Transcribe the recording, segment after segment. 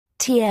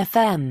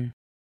TFM.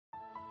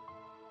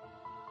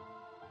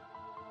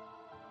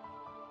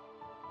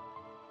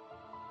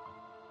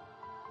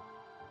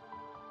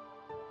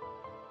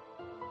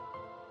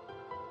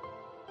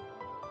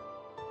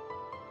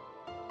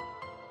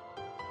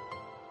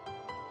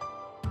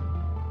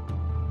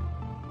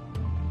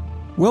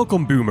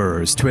 Welcome,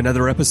 Boomers, to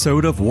another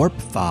episode of Warp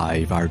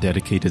 5, our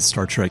dedicated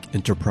Star Trek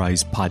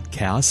Enterprise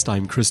podcast.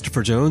 I'm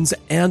Christopher Jones,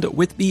 and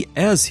with me,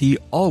 as he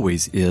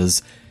always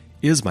is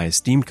my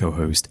esteemed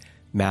co-host,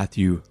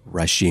 Matthew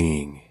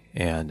Rushing.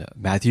 And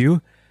Matthew,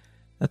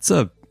 that's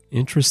a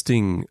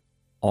interesting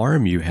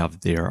arm you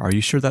have there. Are you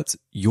sure that's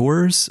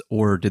yours,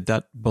 or did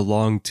that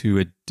belong to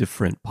a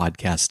different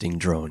podcasting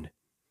drone?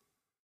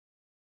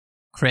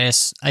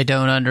 Chris, I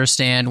don't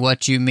understand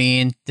what you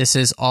mean. This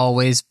has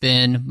always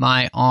been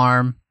my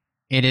arm.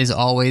 It has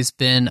always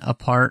been a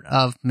part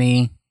of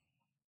me.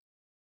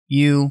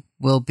 You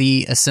will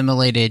be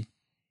assimilated.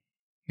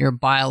 Your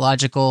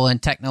biological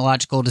and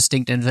technological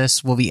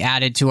distinctiveness will be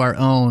added to our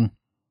own.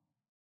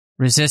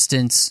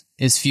 Resistance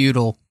is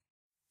futile.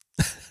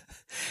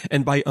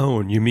 And by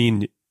own, you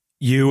mean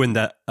you and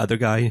that other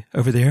guy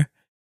over there?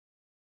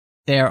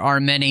 There are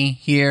many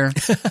here.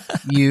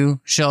 You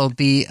shall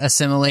be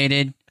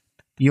assimilated.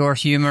 Your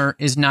humor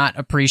is not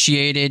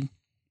appreciated.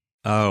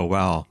 Oh,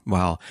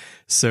 wow.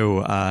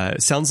 So,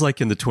 sounds like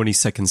in the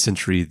 22nd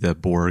century, the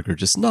Borg are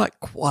just not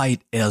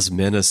quite as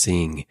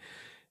menacing,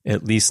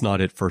 at least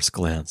not at first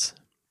glance.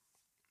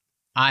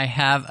 I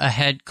have a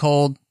head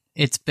cold.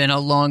 It's been a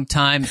long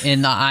time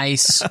in the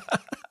ice.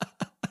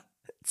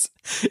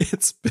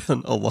 It's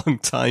been a long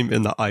time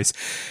in the ice.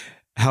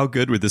 How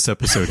good would this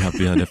episode have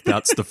been if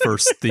that's the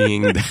first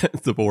thing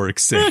that the Borg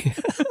say?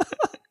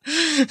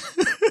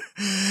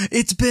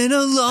 It's been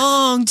a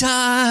long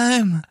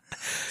time,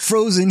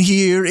 frozen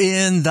here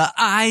in the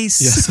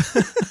ice.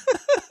 Yes.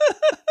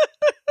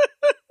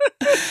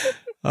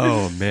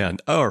 Oh, man.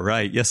 All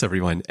right. Yes,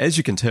 everyone. As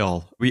you can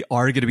tell, we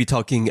are going to be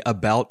talking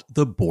about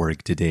the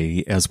Borg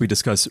today as we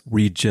discuss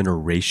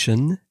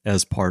Regeneration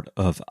as part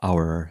of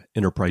our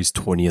Enterprise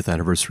 20th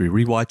Anniversary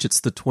rewatch. It's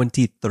the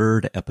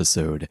 23rd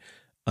episode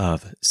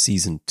of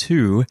Season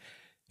 2.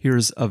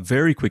 Here's a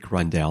very quick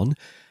rundown.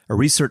 A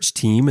research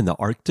team in the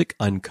Arctic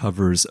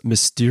uncovers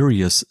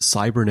mysterious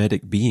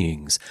cybernetic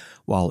beings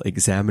while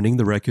examining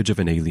the wreckage of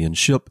an alien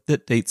ship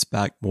that dates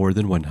back more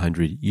than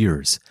 100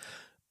 years.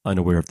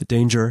 Unaware of the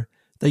danger,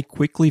 they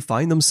quickly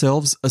find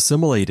themselves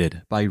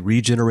assimilated by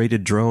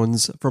regenerated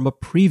drones from a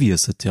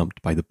previous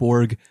attempt by the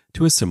Borg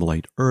to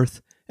assimilate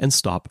Earth and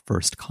stop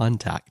first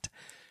contact.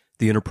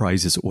 The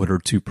Enterprise is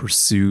ordered to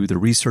pursue the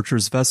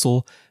researcher's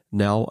vessel,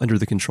 now under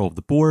the control of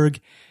the Borg,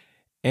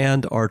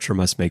 and Archer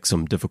must make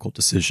some difficult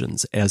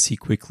decisions as he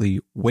quickly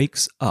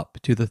wakes up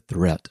to the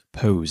threat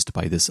posed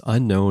by this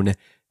unknown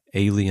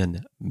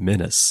alien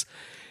menace.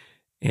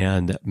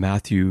 And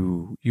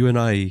Matthew, you and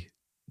I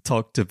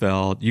talked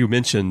about, you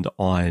mentioned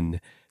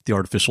on the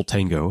Artificial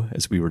Tango,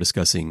 as we were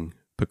discussing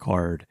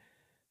Picard,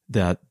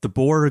 that the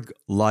Borg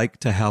like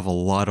to have a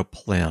lot of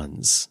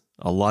plans,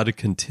 a lot of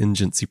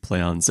contingency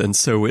plans. And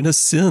so in a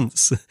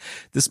sense,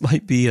 this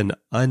might be an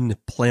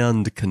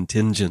unplanned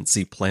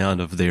contingency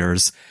plan of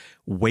theirs,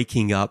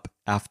 waking up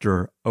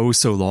after oh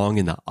so long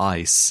in the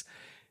ice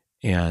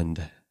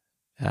and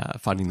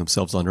finding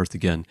themselves on Earth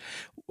again.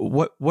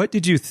 What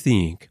did you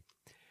think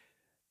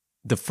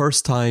the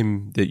first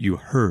time that you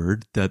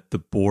heard that the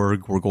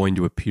Borg were going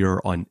to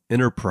appear on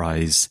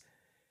Enterprise,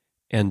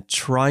 and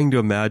trying to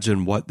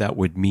imagine what that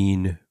would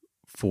mean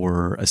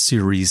for a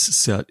series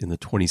set in the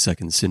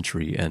 22nd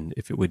century and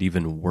if it would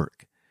even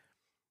work?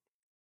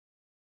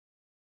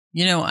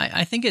 You know,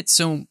 I think it's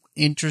so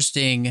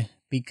interesting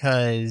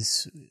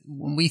because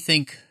when we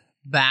think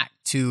back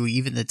to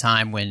even the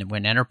time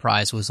when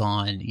Enterprise was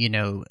on, you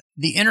know,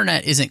 the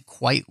internet isn't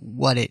quite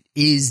what it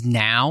is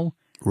now.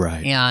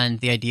 Right. And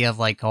the idea of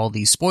like all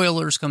these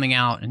spoilers coming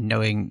out and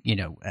knowing, you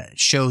know,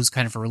 shows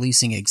kind of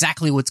releasing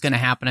exactly what's going to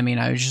happen. I mean,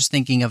 I was just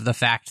thinking of the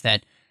fact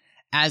that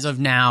as of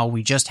now,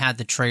 we just had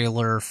the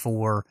trailer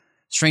for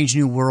Strange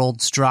New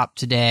Worlds drop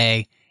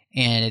today.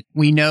 And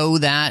we know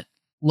that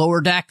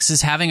Lower Decks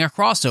is having a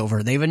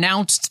crossover. They've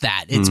announced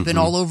that. It's been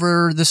all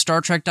over the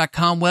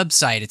StarTrek.com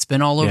website. It's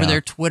been all over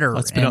their Twitter.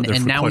 It's been out there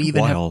for now quite we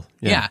even a while.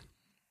 have,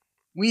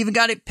 we even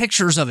got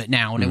pictures of it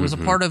now, and it was a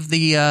part of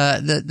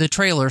the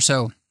trailer.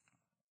 So,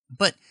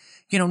 but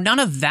you know, none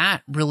of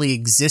that really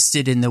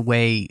existed in the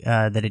way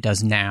that it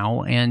does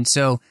now, and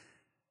so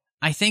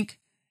I think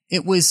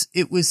it was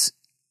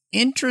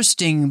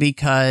interesting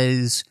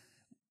because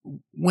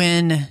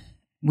when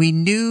we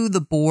knew the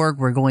Borg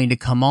were going to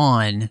come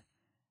on,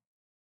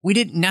 we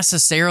didn't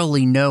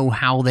necessarily know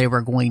how they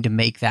were going to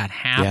make that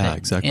happen. Yeah,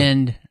 exactly.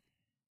 And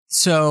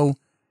so,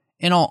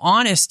 in all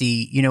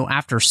honesty, you know,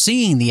 after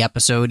seeing the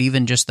episode,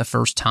 even just the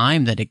first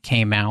time that it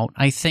came out,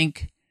 I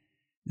think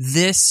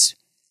this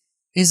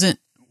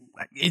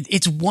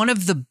it's one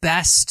of the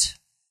best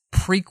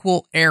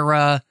prequel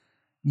era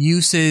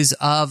uses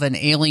of an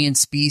alien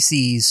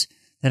species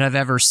that I've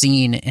ever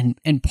seen.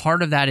 And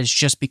part of that is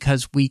just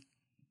because we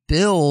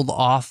build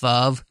off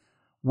of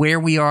where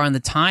we are on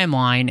the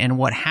timeline and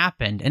what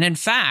happened. And in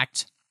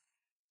fact,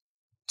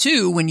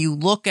 too, when you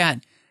look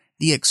at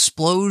the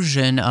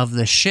explosion of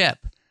the ship,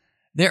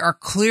 there are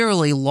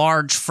clearly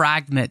large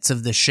fragments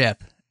of the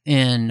ship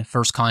in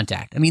First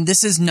Contact. I mean,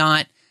 this is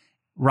not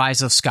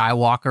Rise of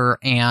Skywalker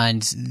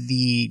and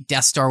the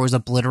Death Star was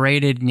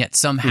obliterated, and yet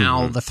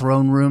somehow the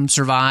throne room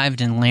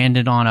survived and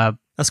landed on a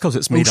That's because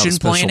it's made out of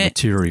special planet.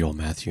 material,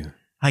 Matthew.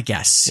 I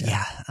guess,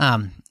 yeah.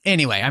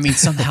 Anyway, I mean,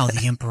 somehow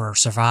the Emperor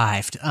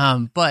survived.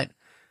 But,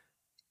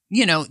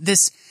 you know,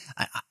 this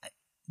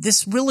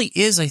really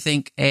is, I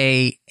think,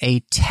 a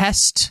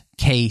test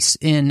case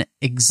in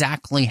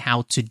exactly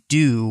how to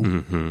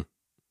do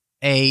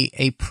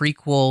a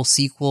prequel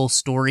sequel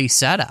story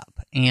setup,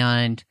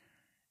 and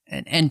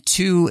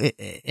two,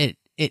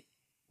 it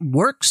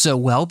works so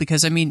well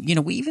because, I mean, you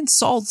know, we even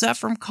saw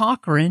Zephram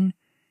Cochrane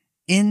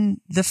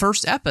in the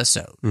first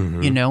episode,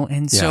 you know,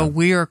 and so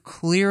we are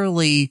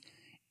clearly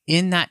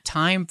in that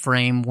time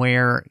frame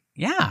where,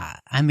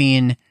 I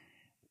mean,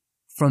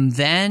 from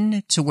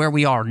then to where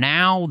we are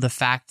now, the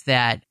fact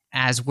that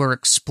as we're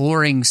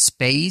exploring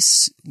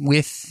space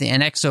with the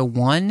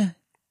NX-01,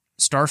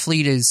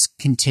 Starfleet is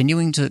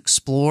continuing to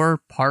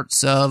explore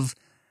parts of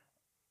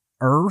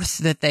Earth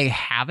that they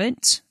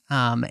haven't.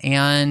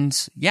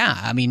 And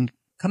I mean,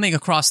 coming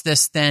across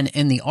this then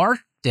in the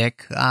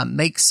Arctic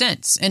makes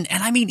sense. And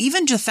I mean,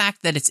 even the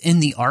fact that it's in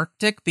the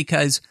Arctic,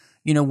 because,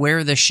 you know,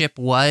 where the ship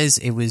was,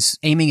 it was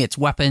aiming its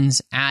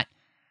weapons at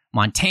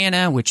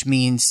Montana, which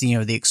means, you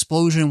know, the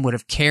explosion would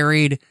have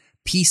carried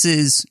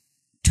pieces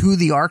to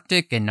the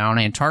Arctic and on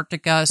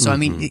Antarctica. So, I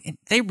mean,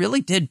 they really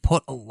did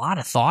put a lot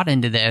of thought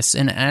into this.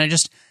 And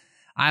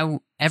I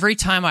every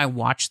time I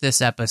watch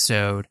this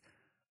episode,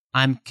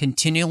 I'm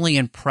continually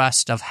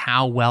impressed of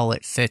how well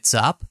it fits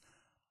up.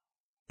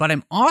 But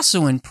I'm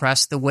also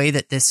impressed the way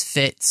that this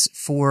fits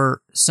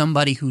for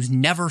somebody who's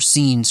never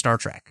seen Star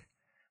Trek.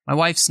 My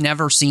wife's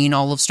never seen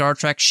all of Star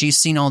Trek. She's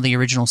seen all the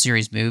original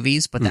series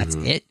movies, but that's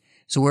it.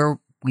 So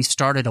we've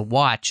started to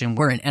watch, and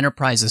we're in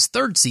Enterprise's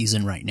third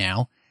season right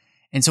now.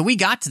 And so we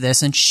got to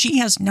this, and she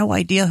has no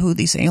idea who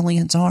these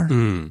aliens are,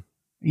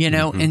 you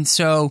know? And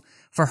so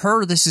for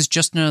her, this is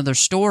just another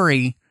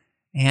story,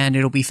 and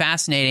it'll be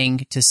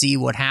fascinating to see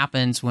what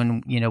happens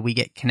when, you know, we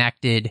get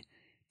connected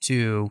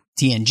to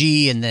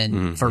TNG and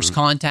then First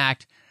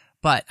Contact.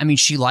 But, I mean,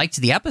 she liked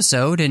the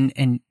episode,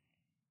 and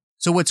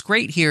so what's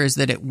great here is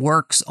that it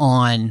works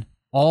on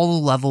all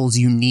the levels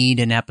you need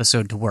an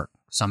episode to work.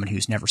 Someone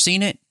who's never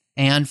seen it,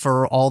 and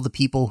for all the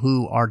people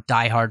who are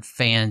diehard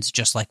fans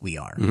just like we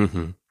are.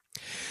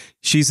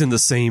 She's in the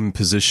same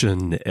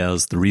position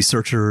as the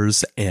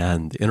researchers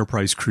and the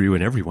Enterprise crew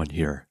and everyone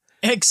here.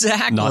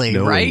 Exactly, not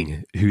knowing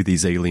right? who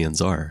these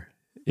aliens are.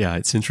 Yeah,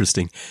 it's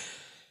interesting.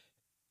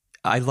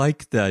 I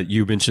like that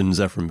you mentioned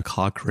Zephram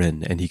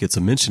Cochrane, and he gets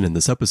a mention in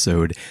this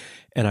episode,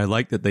 and I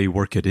like that they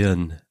work it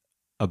in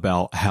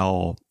about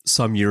how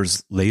some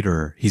years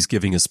later he's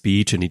giving a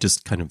speech and he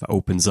just kind of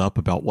opens up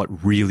about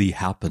what really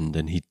happened,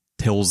 and he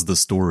tells the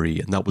story,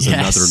 and that was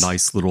another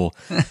nice little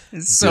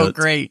so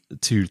great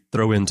to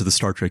throw into the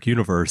Star Trek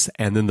universe.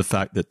 And then the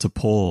fact that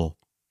T'Pol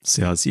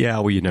says,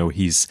 well, you know,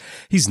 he's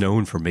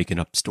known for making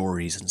up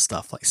stories and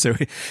stuff like so.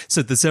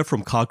 So the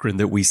Zephram Cochrane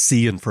that we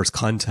see in First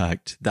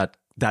Contact,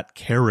 that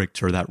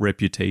character, that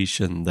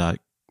reputation, that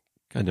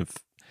kind of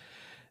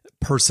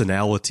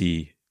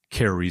personality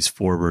carries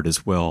forward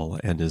as well,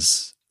 and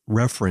is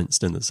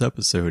referenced in this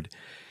episode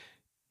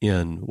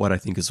in what I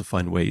think is a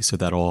fun way. So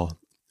that all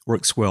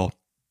works well.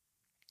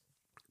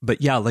 But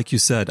yeah, like you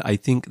said, I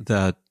think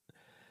that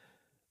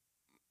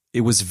it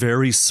was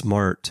very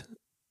smart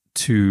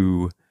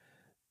to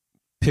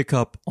pick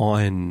up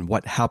on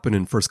what happened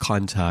in First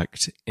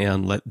Contact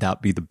and let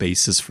that be the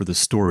basis for the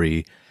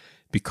story,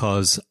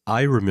 because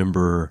I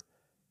remember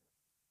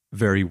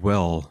very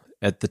well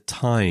at the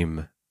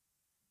time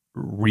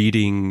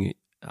reading,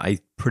 I'm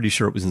pretty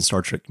sure it was in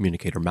Star Trek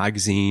Communicator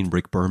magazine,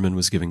 Rick Berman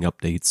was giving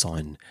updates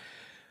on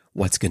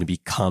what's going to be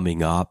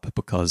coming up,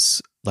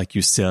 because like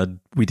you said,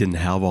 we didn't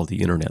have all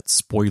the internet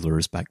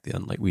spoilers back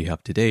then like we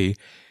have today.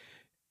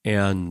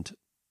 And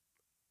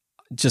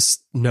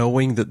just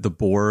knowing that the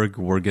Borg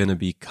were going to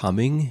be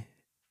coming,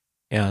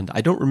 and I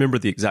don't remember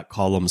the exact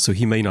column, so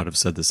he may not have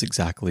said this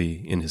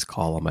exactly in his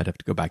column. I'd have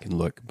to go back and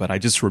look. But I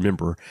just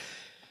remember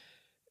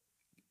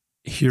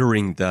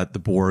hearing that the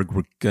Borg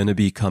were going to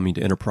be coming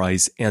to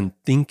Enterprise and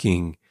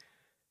thinking,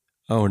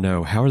 oh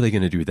no, how are they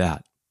going to do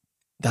that?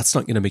 That's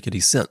not going to make any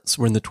sense.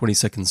 We're in the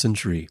 22nd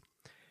century.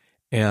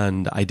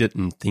 And I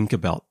didn't think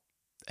about,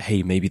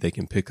 hey, maybe they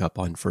can pick up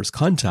on First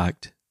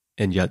Contact.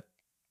 And yet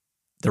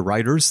the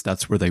writers,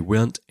 that's where they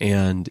went.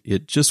 And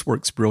it just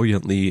works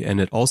brilliantly.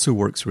 And it also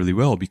works really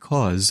well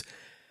because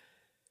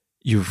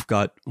you've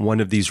got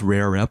one of these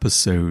rare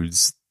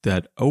episodes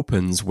that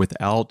opens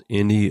without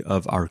any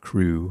of our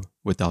crew,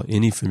 without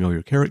any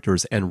familiar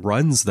characters, and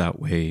runs that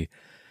way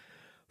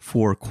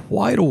for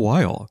quite a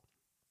while.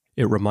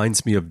 It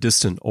reminds me of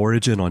Distant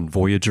Origin on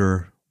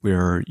Voyager,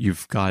 where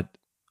you've got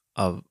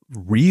a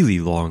really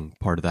long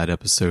part of that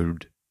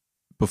episode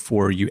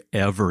before you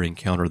ever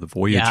encounter the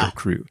Voyager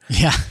crew.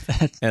 Yeah.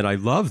 And I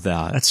love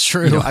that. That's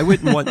true. You know, I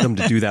wouldn't want them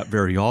to do that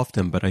very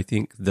often, but I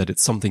think that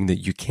it's something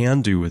that you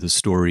can do with a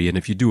story. And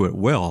if you do it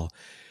well,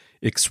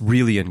 it's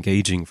really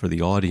engaging for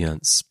the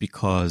audience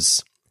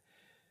because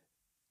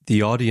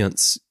the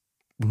audience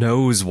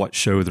knows what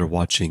show they're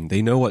watching.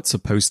 They know what's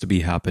supposed to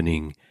be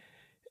happening.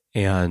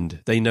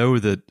 And they know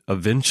that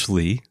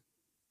eventually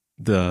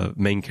the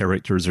main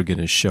characters are going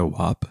to show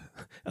up,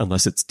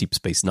 unless it's Deep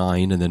Space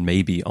Nine, and then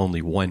maybe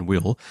only one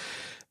will.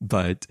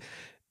 But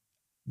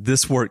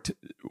this worked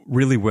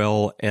really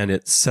well, and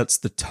it sets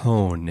the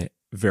tone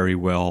very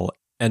well.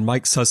 And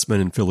Mike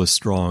Sussman and Phyllis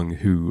Strong,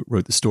 who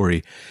wrote the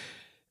story,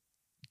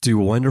 do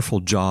a wonderful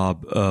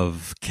job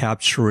of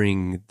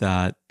capturing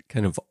that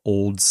kind of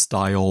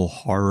old-style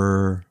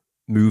horror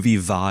movie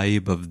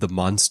vibe of the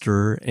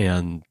monster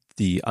and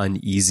the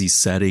uneasy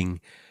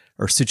setting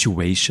or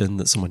situation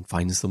that someone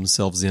finds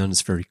themselves in.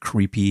 It's very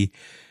creepy.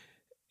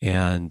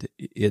 And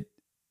it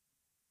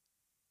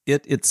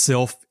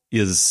itself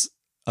is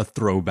a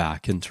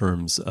throwback in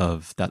terms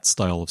of that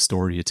style of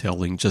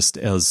storytelling, just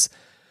as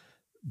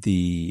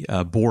the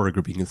Borg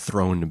are being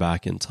thrown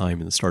back in time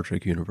in the Star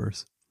Trek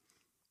universe.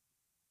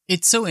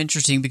 It's so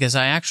interesting because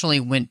I actually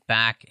went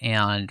back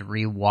and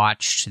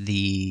rewatched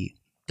the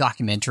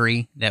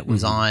documentary that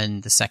was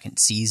on the second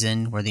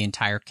season where the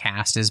entire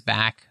cast is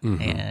back.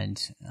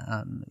 And,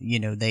 you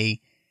know,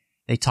 they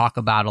talk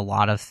about a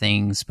lot of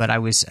things, but I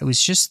was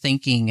just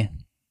thinking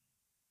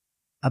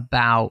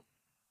about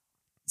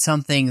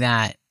something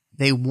that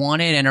they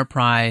wanted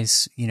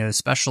Enterprise, you know,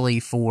 especially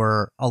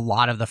for a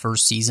lot of the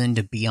first season,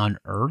 to be on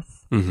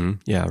Earth.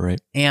 Yeah,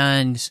 right.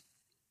 And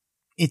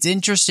it's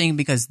interesting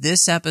because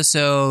this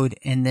episode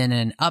and then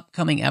an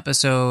upcoming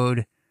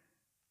episode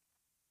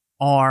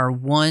are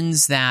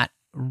ones that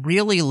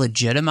really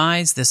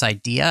legitimize this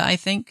idea, I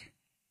think,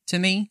 to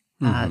me.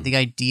 The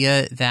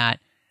idea that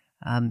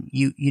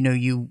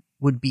you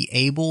would be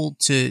able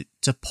to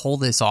pull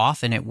this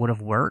off and it would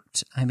have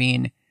worked. I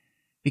mean,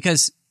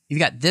 because you've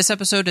got this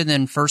episode and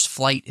then First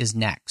Flight is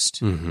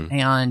next.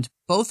 And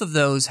both of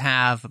those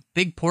have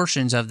big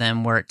portions of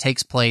them where it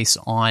takes place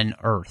on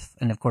Earth.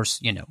 And of course,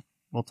 you know,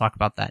 we'll talk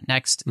about that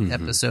next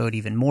episode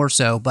even more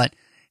so. But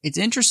it's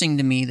interesting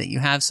to me that you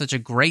have such a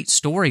great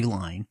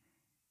storyline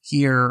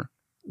here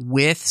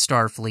with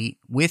Starfleet,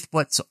 with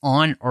what's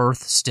on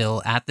Earth still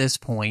at this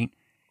point,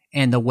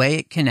 and the way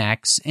it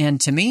connects.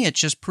 And to me, it's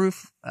just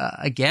proof,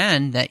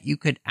 again, that you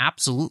could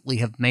absolutely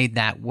have made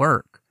that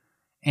work.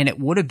 And it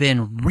would have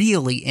been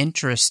really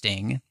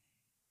interesting.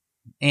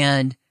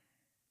 And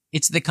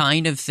it's the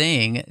kind of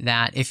thing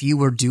that if you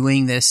were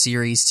doing this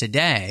series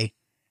today,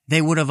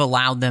 they would have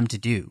allowed them to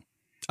do.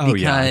 Oh,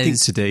 yeah. I think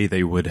today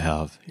they would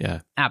have. Yeah.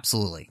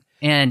 Absolutely.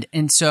 And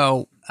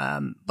so,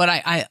 but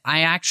I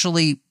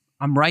actually,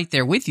 I'm right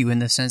there with you in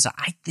the sense that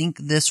I think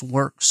this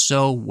works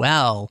so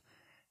well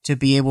to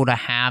be able to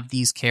have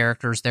these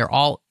characters. They're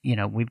all, you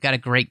know, we've got a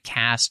great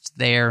cast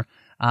there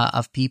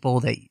of people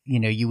that, you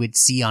know, you would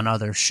see on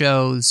other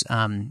shows.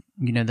 You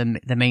know,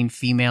 the main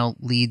female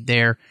lead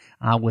there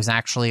was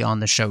actually on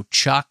the show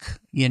Chuck,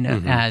 you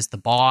know, as the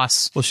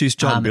boss. Well, she's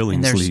John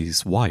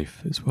Billingsley's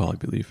wife as well, I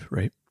believe,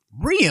 right?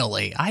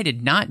 Really? I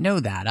did not know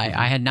that.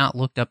 I had not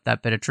looked up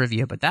that bit of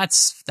trivia, but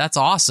that's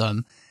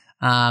awesome.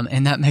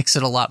 And that makes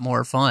it a lot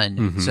more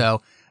fun.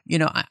 So, you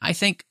know, I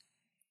think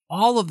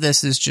all of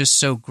this is just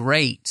so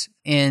great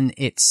in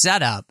its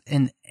setup.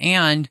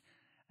 And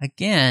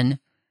again,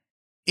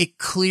 it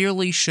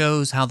clearly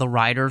shows how the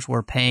writers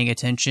were paying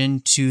attention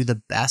to the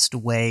best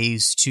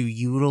ways to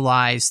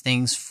utilize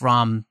things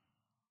from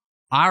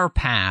our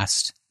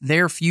past,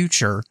 their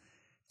future,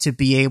 to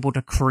be able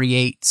to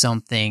create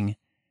something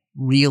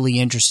really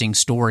interesting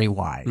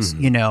story-wise.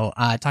 You know,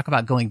 talk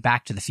about going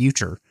back to the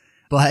future.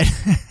 But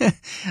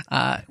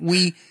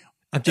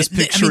I'm just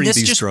picturing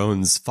these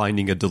drones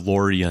finding a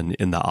DeLorean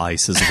in the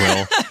ice as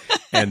well,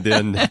 and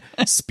then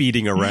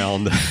speeding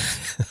around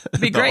be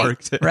the great,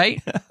 Arctic.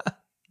 Right?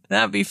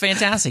 That'd be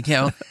fantastic.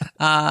 You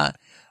know,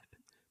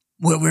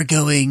 where we're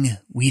going,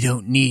 we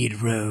don't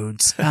need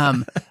roads.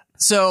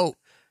 So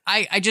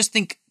I just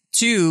think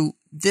too,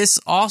 this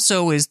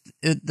also is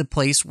the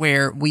place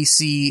where we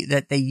see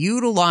that they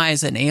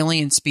utilize an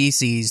alien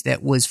species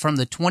that was from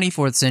the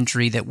 24th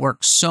century that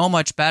works so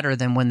much better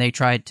than when they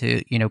tried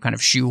to, you know, kind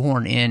of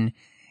shoehorn in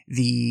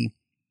the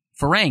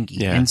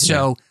Ferengi. And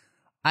so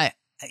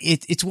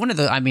it's one of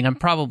the, I mean, I'm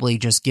probably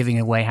just giving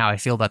away how I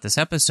feel about this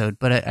episode,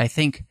 but I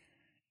think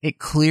it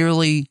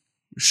clearly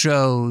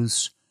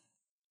shows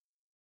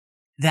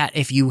that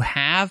if you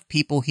have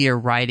people here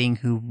writing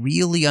who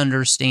really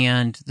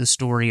understand the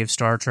story of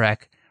Star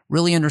Trek,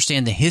 really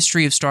understand the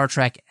history of Star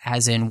Trek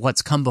as in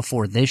what's come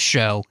before this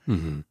show,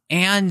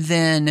 and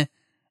then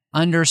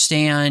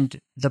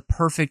understand the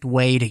perfect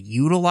way to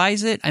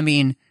utilize it. I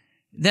mean,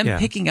 them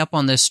picking up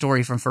on this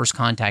story from First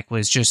Contact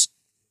was just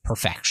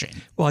perfection.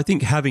 Well, I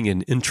think having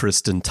an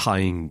interest in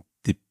tying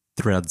the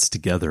threads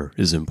together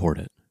is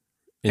important.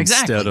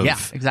 Instead of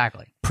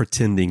exactly.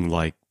 pretending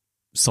like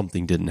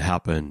something didn't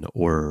happen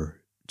or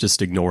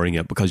just ignoring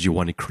it because you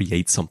want to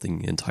create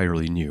something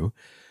entirely new.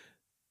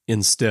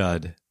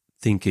 Instead,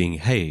 thinking,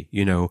 hey,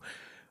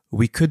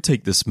 we could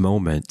take this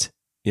moment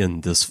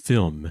in this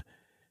film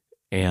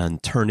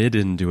and turn it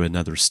into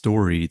another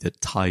story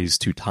that ties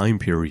two time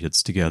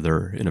periods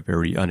together in a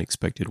very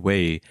unexpected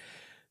way,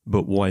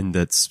 but one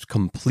that's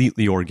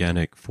completely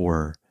organic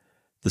for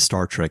the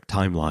Star Trek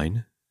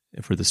timeline,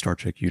 for the Star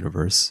Trek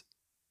universe,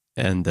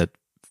 and that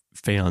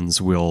fans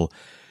will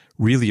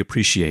really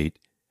appreciate.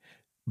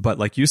 But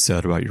like you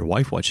said about your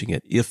wife watching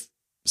it, if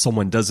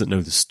someone doesn't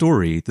know the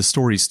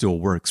story still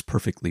works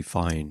perfectly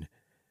fine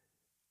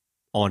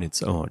on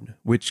its own,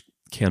 which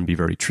can be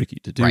very tricky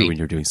to do when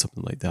you're doing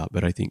something like that.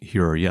 But I think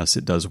here, yes,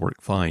 it does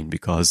work fine,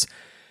 because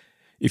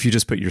if you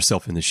just put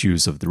yourself in the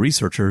shoes of the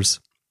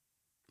researchers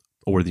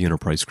or the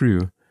Enterprise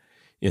crew,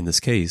 in this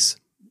case,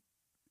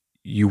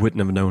 you wouldn't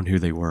have known who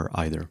they were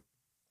either.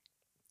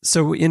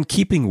 So in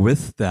keeping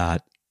with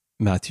that,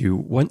 Matthew,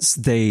 once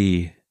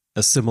they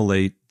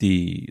assimilate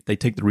they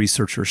take the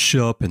researcher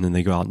ship and then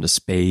they go out into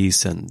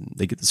space and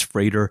they get this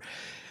freighter,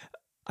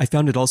 I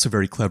found it also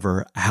very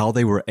clever how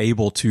they were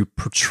able to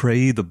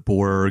portray the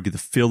Borg, the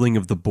feeling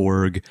of the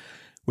Borg,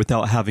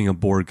 without having a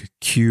Borg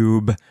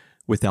cube,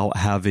 without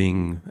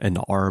having an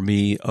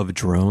army of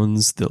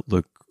drones that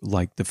look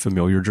like the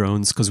familiar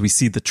drones, because we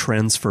see the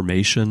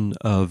transformation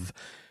of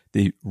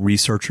the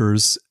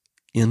researchers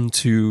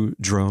into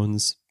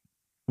drones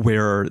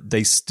where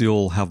they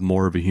still have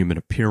more of a human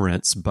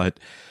appearance, but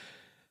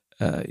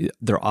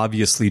they're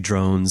obviously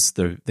drones.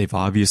 They've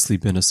obviously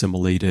been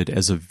assimilated.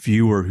 As a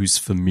viewer who's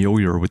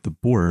familiar with the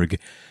Borg,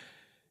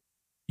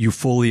 you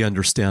fully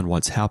understand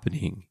what's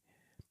happening,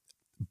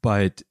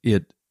 but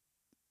it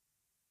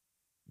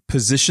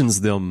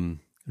positions them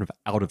kind of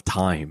out of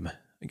time,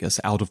 I guess,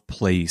 out of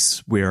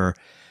place, where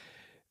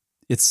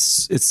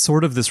it's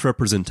sort of this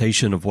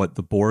representation of what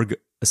the Borg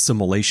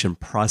assimilation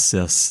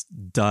process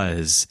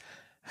does,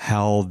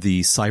 how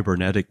the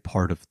cybernetic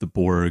part of the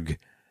Borg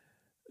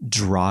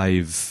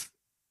drive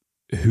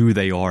who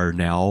they are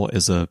now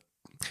as I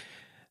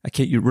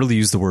can't really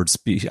use the word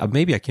species.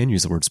 Maybe I can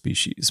use the word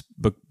species,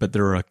 but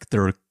they're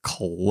a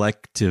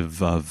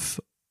collective of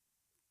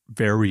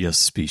various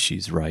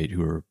species, right,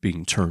 who are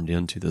being turned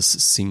into this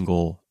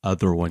single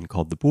other one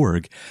called the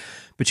Borg.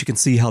 But you can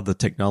see how the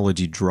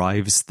technology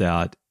drives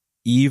that,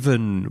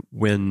 even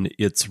when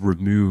it's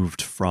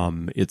removed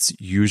from its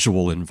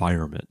usual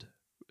environment.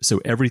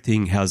 So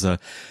everything has a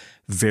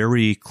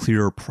very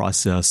clear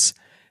process,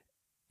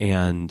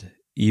 and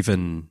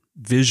even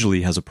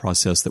visually has a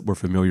process that we're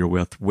familiar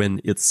with when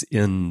it's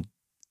in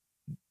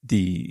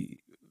the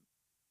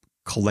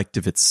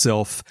collective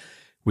itself,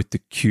 with the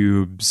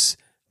cubes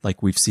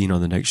like we've seen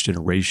on the Next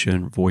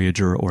Generation,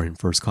 Voyager, or in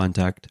First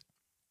Contact.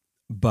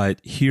 But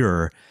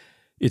here,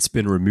 it's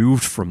been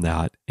removed from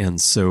that, and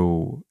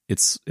so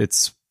it's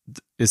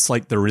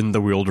like they're in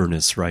the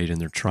wilderness, right? And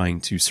they're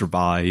trying to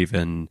survive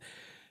and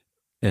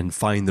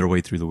find their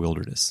way through the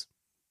wilderness.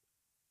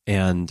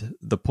 And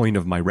the point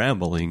of my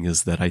rambling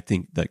is that I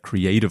think that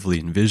creatively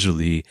and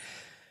visually,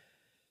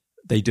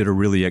 they did a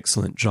really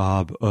excellent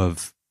job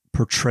of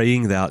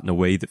portraying that in a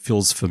way that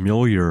feels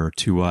familiar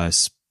to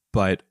us,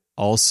 but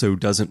also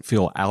doesn't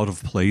feel out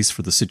of place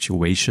for the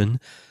situation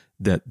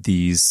that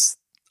these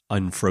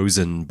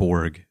unfrozen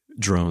Borg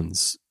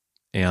drones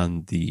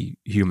and the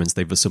humans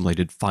they've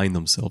assimilated find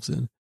themselves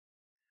in.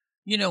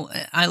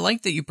 I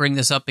like that you bring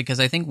this up, because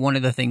I think one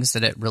of the things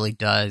that it really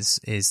does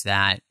is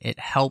that it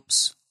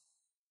helps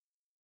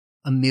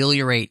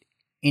ameliorate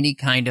any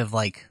kind of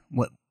like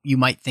what you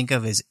might think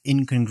of as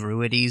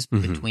incongruities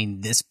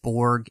between this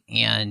Borg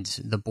and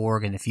the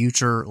Borg in the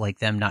future, like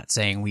them not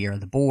saying we are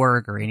the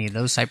Borg or any of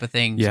those type of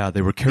things. Yeah,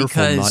 they were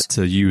careful not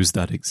to use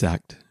that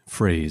exact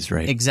phrase,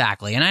 right?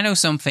 Exactly. And I know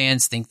some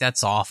fans think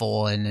that's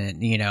awful, and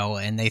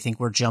and they think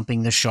we're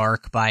jumping the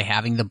shark by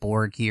having the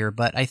Borg here.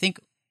 But I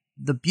think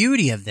the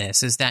beauty of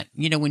this is that,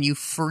 when you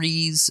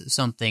freeze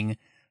something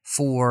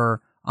for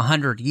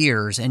 100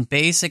 years and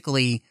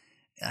basically,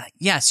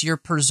 yes, you're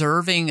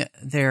preserving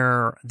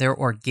their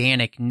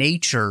organic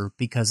nature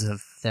because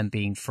of them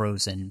being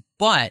frozen.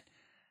 But,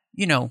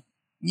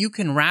 you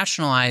can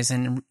rationalize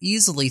and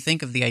easily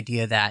think of the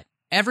idea that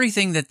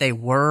everything that they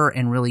were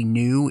and really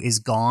knew is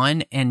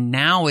gone, and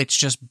now it's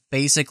just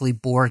basically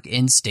Borg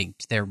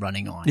Instinct they're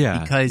running on.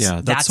 Because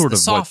that's sort of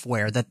the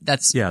software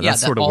that's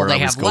sort of all where they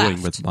I was have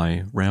going left. with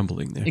my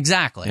rambling there.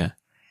 Exactly. Yeah.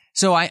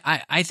 So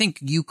I think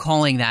you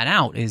calling that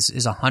out is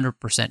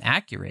 100%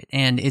 accurate,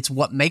 and it's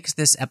what makes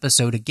this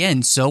episode,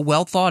 again, so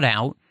well thought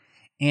out,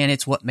 and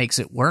it's what makes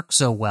it work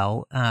so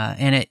well,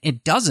 and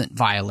it doesn't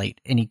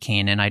violate any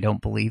canon, I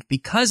don't believe,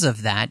 because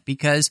of that,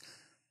 because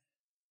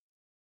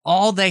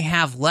all they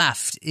have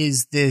left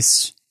is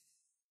this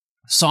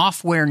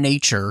software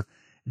nature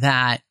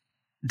that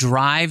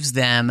drives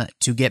them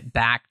to get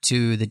back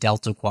to the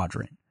Delta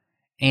Quadrant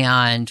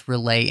and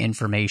relay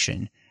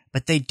information.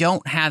 But they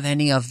don't have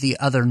any of the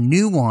other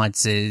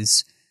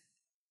nuances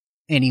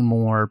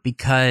anymore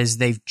because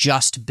they've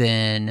just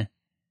been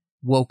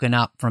woken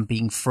up from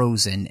being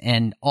frozen.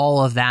 And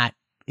all of that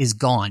is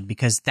gone,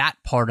 because that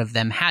part of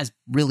them has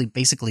really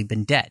basically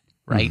been dead,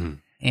 right? Mm-hmm.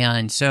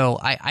 And so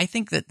I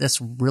think that this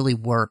really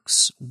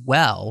works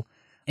well.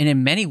 And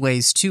in many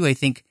ways, too, I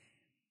think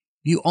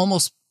you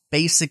almost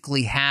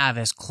basically have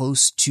as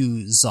close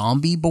to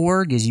zombie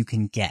Borg as you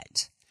can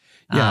get.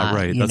 Yeah,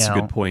 right. That's a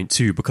good point,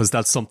 too, because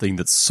that's something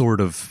that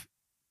sort of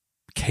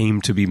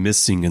came to be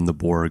missing in the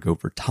Borg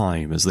over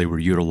time as they were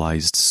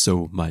utilized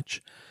so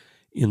much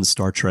in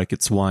Star Trek.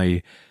 It's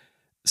why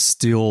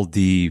still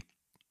the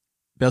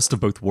best of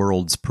both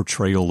worlds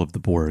portrayal of the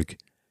Borg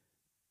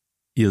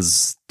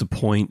is the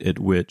point at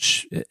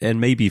which, and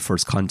maybe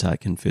First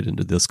Contact can fit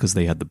into this because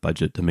they had the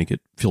budget to make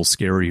it feel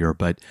scarier,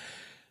 but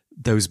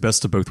those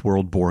best of both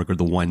world Borg are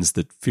the ones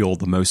that feel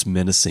the most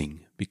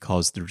menacing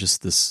because they're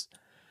just this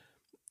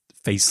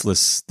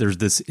faceless, there's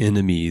this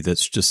enemy that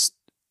just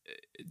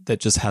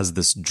has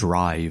this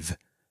drive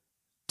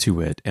to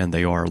it, and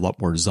they are a lot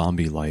more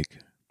zombie-like.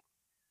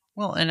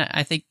 Well, and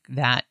I think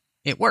that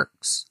it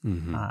works.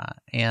 Mm-hmm.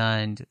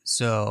 And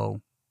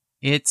so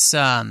it's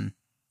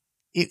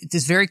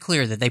very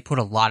clear that they put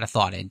a lot of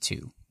thought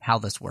into how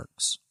this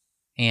works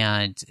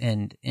and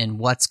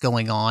what's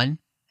going on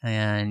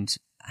and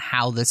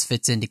how this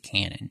fits into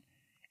canon.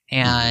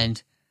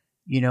 And,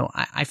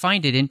 I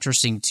find it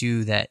interesting,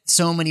 too, that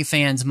so many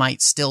fans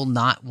might still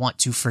not want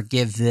to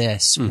forgive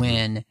this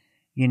when,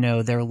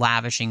 they're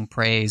lavishing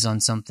praise on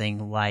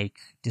something like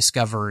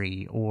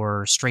Discovery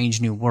or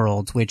Strange New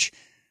Worlds, which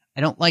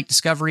I don't like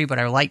Discovery, but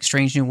I like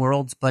Strange New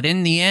Worlds. But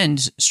in the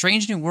end,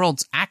 Strange New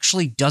Worlds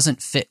actually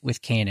doesn't fit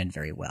with canon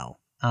very well.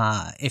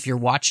 If you're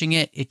watching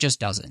it, it just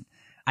doesn't.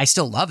 I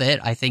still love it.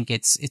 I think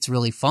it's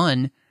really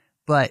fun,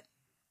 but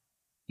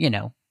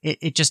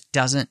it just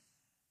doesn't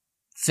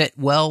fit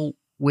well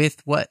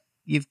with what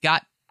you've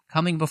got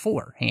coming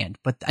beforehand.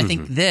 But I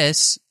think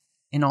this,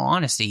 in all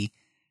honesty,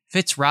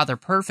 fits rather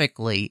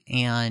perfectly.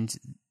 And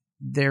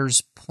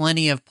there's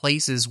plenty of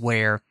places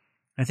where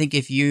I think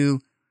if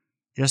you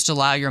just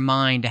allow your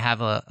mind to have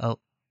a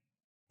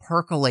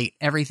percolate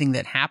everything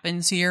that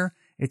happens here,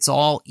 it's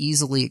all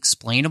easily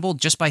explainable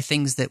just by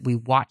things that we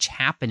watch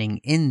happening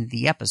in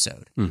the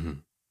episode. Mm-hmm.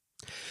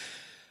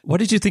 What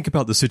did you think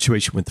about the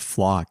situation with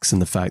Phlox and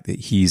the fact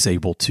that he's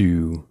able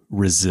to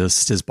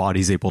resist, his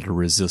body's able to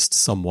resist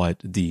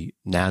somewhat the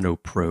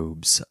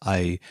nanoprobes?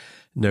 I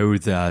know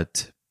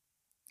that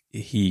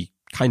he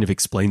kind of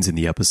explains in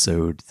the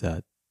episode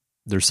that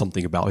there's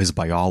something about his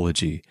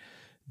biology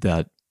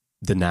that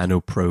the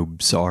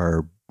nanoprobes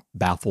are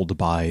baffled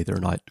by. They're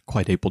not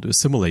quite able to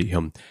assimilate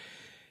him.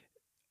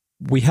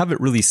 We haven't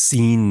really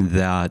seen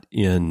that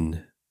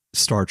in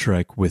Star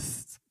Trek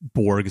with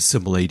Borg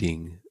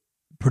assimilating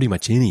pretty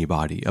much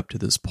anybody up to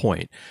this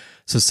point.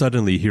 So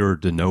suddenly here are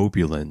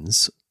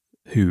denobulans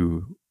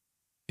who,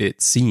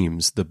 it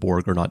seems, the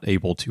Borg are not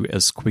able to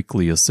as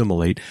quickly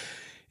assimilate.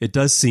 It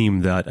does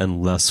seem that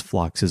unless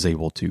Phlox is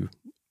able to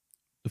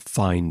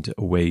find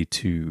a way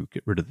to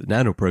get rid of the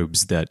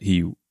nanoprobes, that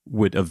he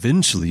would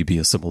eventually be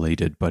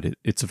assimilated, but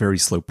it's a very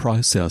slow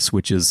process,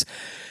 which is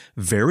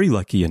very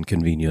lucky and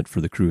convenient for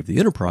the crew of the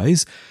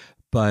Enterprise.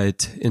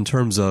 But in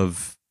terms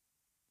of,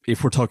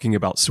 if we're talking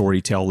about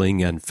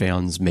storytelling and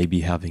fans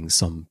maybe having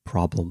some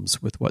problems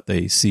with what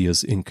they see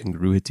as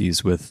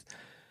incongruities with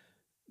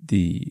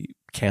the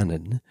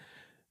canon,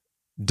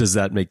 does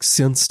that make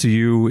sense to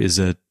you? Is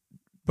it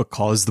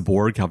because the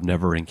Borg have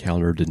never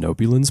encountered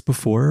denobulans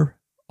before,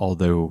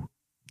 although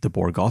the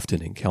Borg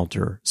often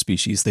encounter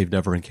species they've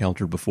never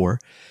encountered before?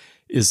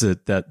 Is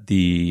it that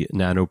the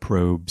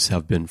nanoprobes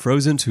have been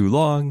frozen too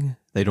long,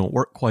 they don't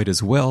work quite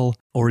as well,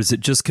 or is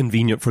it just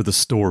convenient for the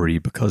story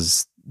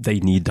because they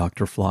need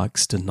Dr.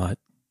 Phlox to not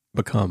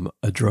become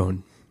a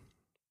drone?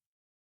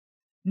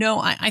 No,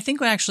 I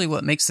think actually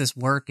what makes this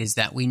work is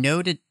that we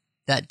noted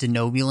that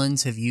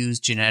denobulans have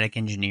used genetic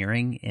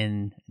engineering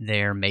in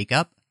their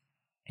makeup.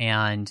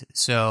 And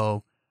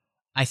so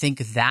I think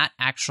that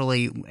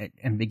actually,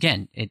 and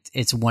again,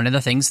 it's one of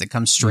the things that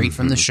comes straight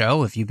from the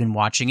show. If you've been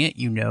watching it,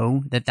 you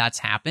know that that's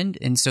happened.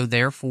 And so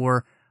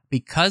therefore,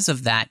 because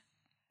of that,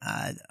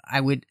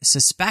 I would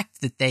suspect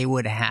that they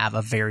would have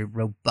a very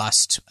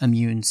robust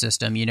immune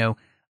system.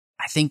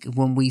 I think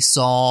when we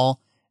saw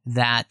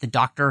that the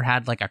doctor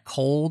had like a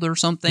cold or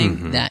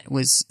something, that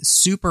was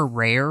super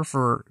rare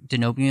for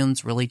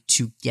denobulans really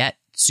to get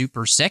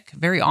super sick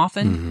very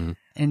often.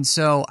 And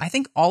so I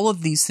think all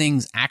of these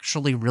things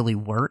actually really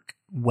work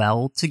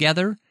well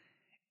together.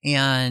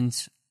 And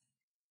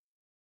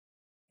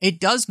it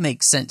does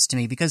make sense to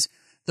me because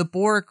the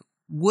Borg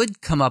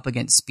would come up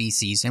against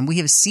species, and we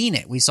have seen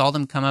it. We saw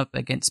them come up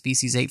against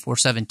species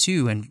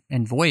 8472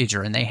 and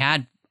Voyager, and they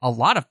had a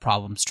lot of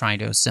problems trying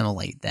to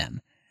assimilate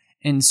them.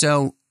 And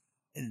so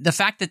the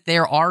fact that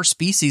there are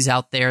species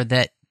out there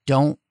that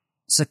don't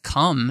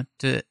succumb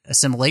to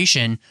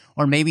assimilation,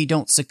 or maybe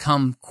don't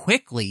succumb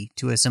quickly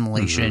to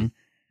assimilation,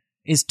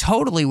 is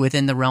totally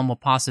within the realm of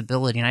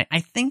possibility. And I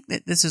think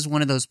that this is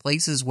one of those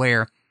places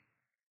where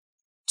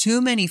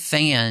too many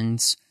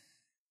fans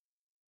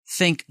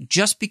think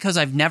just because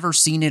I've never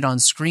seen it on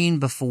screen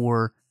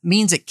before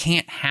means it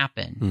can't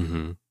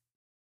happen.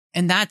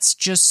 And that's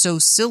just so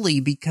silly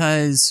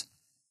because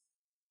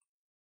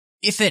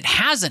if it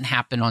hasn't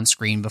happened on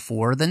screen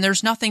before, then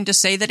there's nothing to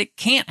say that it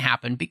can't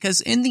happen because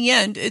in the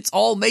end, it's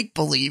all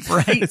make-believe,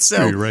 right? It's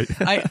true, right?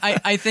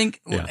 I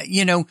think,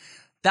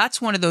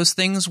 that's one of those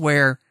things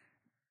where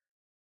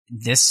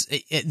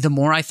the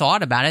more I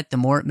thought about it, the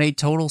more it made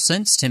total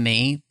sense to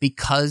me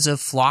because of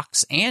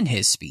Phlox and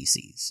his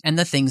species and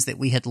the things that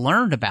we had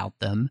learned about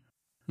them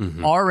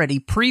already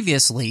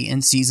previously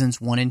in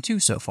seasons 1 and 2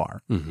 so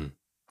far. Mm-hmm.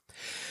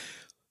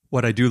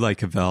 What I do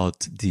like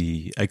about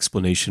the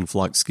explanation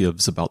Phlox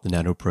gives about the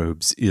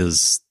nanoprobes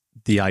is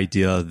the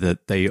idea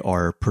that they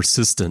are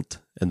persistent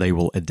and they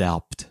will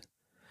adapt.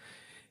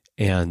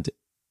 And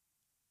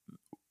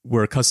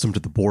we're accustomed to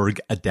the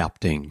Borg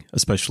adapting,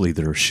 especially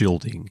their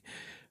shielding.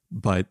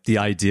 But the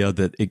idea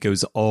that it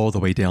goes all the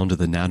way down to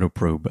the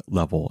nanoprobe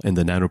level and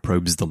the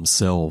nanoprobes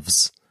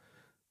themselves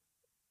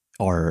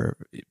are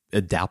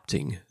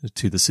adapting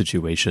to the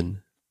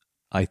situation,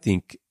 I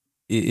think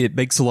it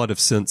makes a lot of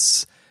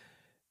sense.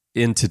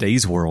 In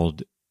today's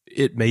world,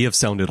 it may have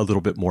sounded a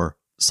little bit more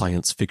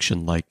science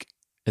fiction-like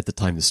at the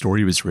time the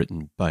story was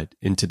written, but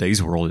in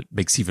today's world, it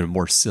makes even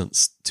more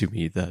sense to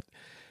me that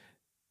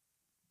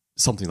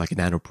something like a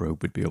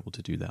nanoprobe would be able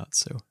to do that.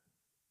 So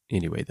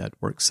anyway, that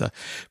works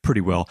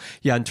pretty well.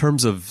 Yeah, in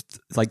terms of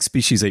like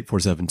species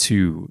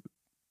 8472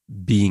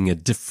 being a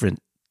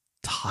different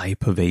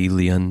type of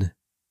alien,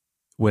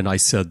 when I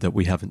said that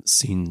we haven't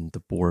seen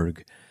the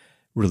Borg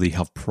really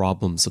have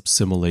problems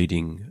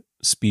assimilating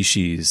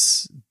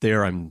species,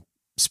 there I'm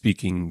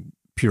speaking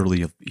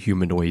purely of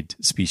humanoid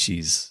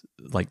species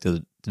like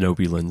the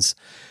Denobulans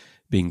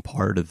being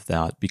part of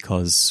that,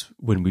 because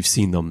when we've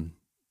seen them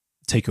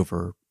take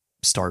over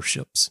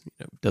starships,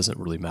 it doesn't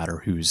really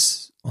matter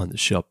who's on the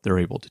ship. They're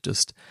able to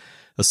just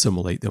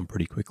assimilate them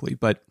pretty quickly.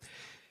 But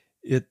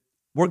it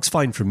works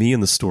fine for me in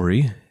the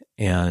story.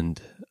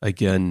 And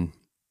again,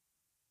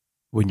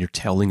 when you're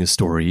telling a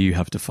story, you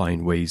have to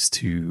find ways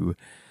to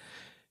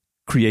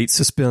create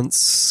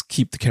suspense,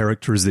 keep the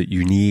characters that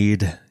you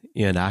need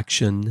in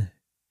action,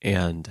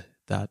 and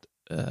that,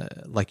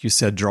 like you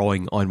said,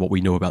 drawing on what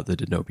we know about the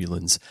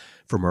Denobulans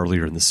from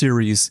earlier in the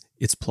series,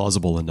 it's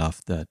plausible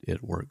enough that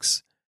it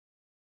works.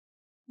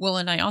 Well,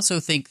 and I also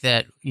think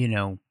that,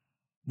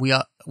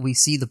 we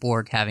see the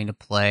Borg having to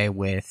play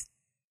with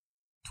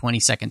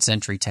 22nd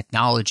century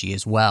technology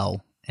as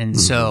well. And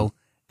so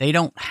they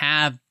don't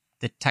have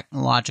the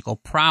technological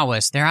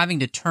prowess. They're having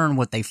to turn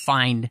what they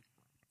find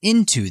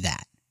into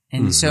that.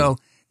 And so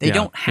they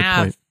don't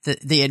have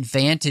the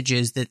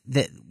advantages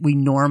that we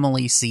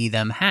normally see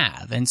them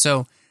have. And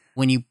so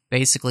when you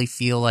basically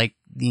feel like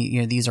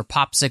these are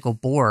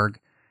Popsicle Borg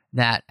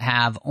that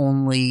have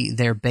only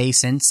their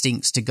base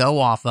instincts to go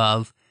off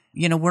of,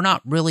 we're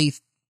not really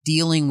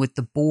dealing with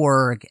the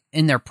Borg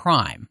in their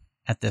prime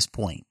at this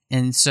point.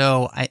 And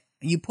so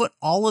you put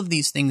all of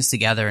these things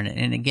together,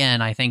 and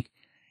again, I think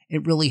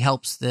it really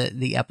helps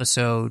the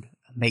episode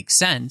make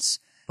sense.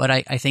 But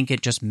I think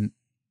it just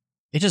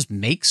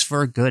makes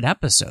for a good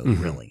episode,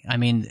 really. I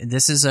mean,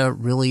 this is a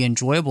really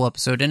enjoyable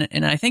episode.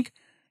 And I think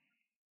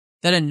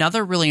that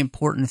another really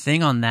important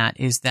thing on that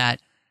is that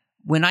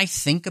when I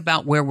think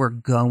about where we're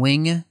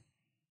going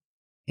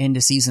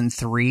into season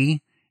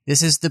 3,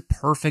 this is the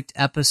perfect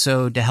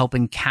episode to help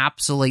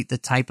encapsulate the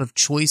type of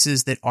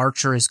choices that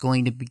Archer is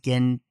going to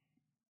begin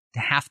to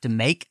have to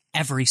make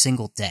every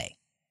single day.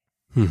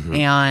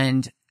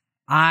 And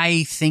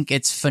I think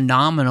it's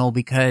phenomenal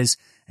because,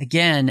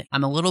 again,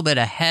 I'm a little bit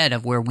ahead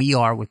of where we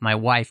are with my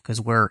wife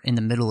because we're in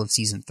the middle of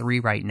season 3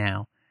 right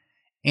now.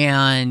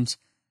 And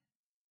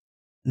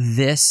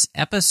this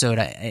episode,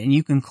 and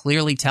you can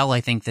clearly tell, I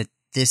think, that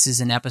this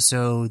is an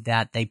episode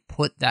that they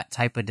put that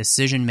type of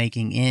decision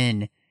making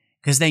in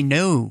because they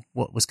know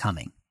what was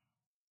coming.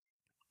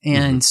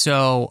 And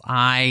so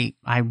I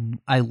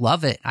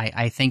love it.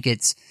 I think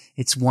it's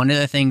one of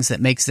the things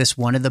that makes this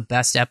one of the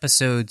best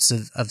episodes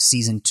of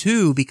season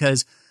 2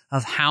 because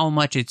of how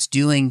much it's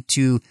doing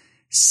to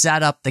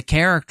set up the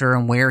character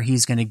and where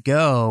he's going to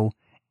go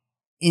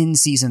in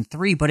season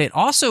 3. But it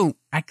also,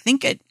 I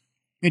think it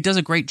does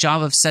a great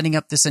job of setting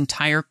up this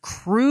entire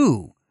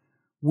crew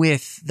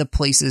with the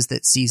places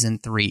that season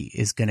 3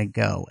 is going to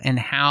go and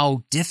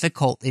how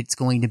difficult it's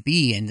going to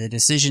be and the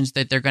decisions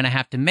that they're going to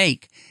have to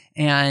make.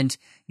 And,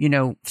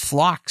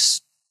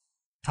 Phlox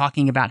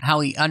talking about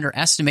how he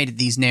underestimated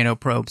these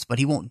nanoprobes, but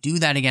he won't do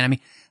that again. I mean,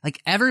 like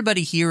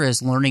everybody here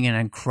is learning an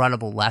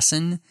incredible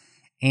lesson.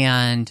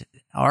 And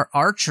our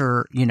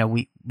Archer,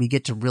 we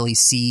get to really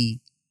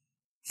see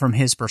from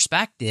his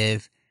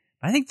perspective.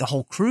 I think the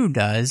whole crew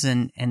does.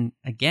 And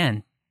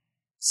again,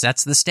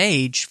 sets the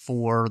stage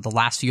for the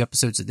last few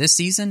episodes of this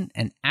season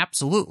and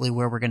absolutely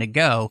where we're going to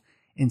go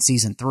in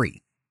season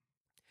 3.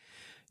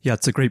 Yeah,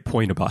 it's a great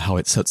point about how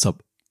it sets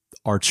up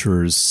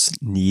Archer's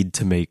need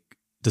to make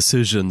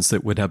decisions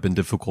that would have been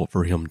difficult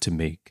for him to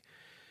make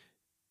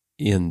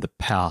in the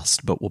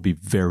past, but will be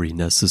very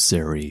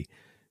necessary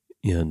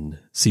in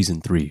season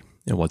 3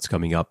 and what's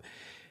coming up.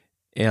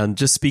 And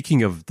just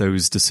speaking of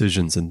those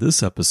decisions in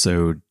this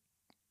episode,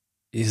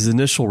 his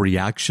initial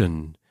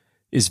reaction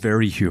is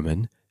very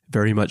human,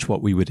 very much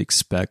what we would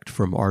expect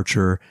from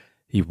Archer.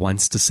 He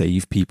wants to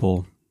save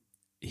people.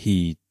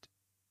 He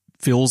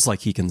feels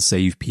like he can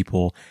save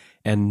people,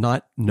 and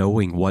not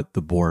knowing what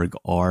the Borg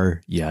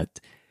are yet,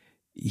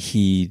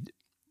 he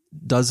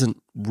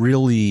doesn't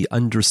really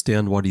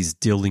understand what he's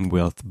dealing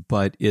with,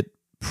 but it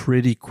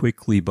pretty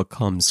quickly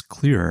becomes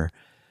clear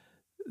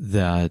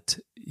that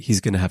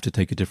he's going to have to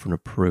take a different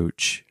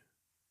approach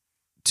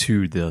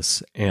to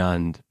this.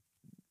 And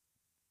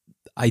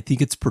I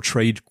think it's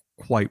portrayed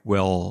quite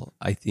well.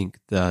 I think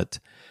that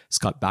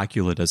Scott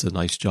Bakula does a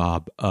nice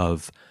job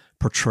of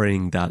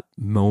portraying that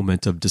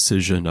moment of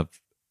decision of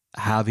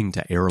having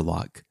to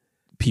airlock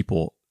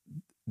people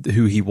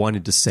who he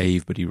wanted to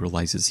save, but he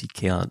realizes he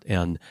can't,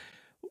 and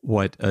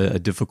what a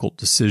difficult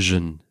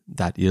decision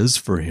that is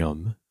for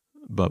him,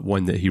 but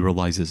one that he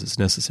realizes is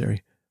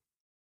necessary.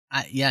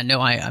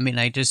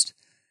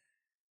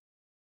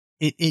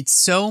 It's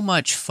so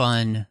much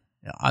fun,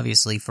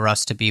 obviously, for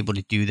us to be able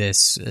to do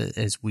this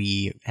as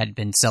we had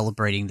been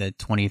celebrating the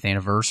 20th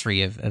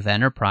anniversary of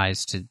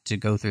Enterprise to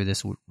go through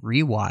this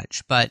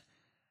rewatch. But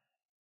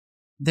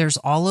there's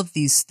all of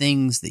these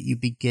things that you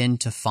begin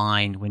to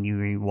find when you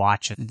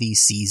rewatch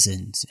these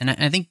seasons. And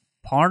I think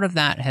part of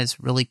that has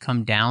really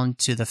come down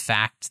to the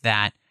fact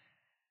that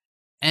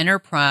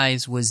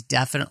Enterprise was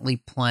definitely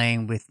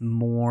playing with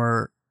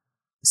more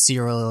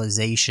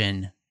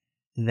serialization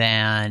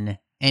than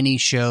any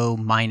show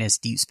minus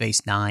Deep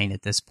Space Nine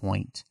at this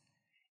point.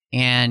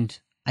 And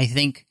I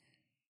think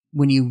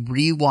when you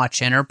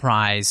rewatch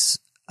Enterprise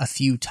a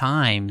few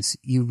times,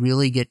 you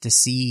really get to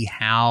see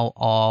how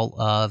all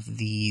of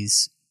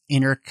these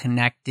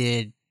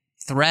interconnected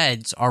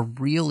threads are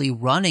really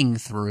running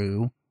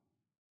through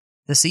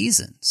the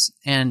seasons.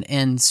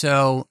 And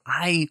so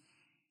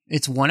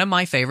it's one of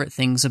my favorite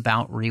things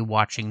about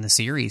rewatching the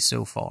series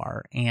so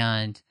far.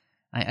 And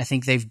I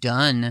think they've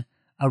done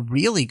a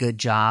really good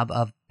job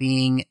of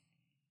being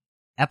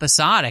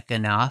episodic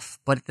enough,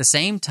 but at the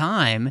same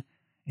time,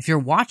 if you're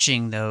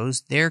watching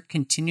those, they're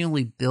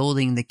continually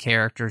building the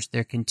characters.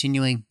 They're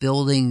continually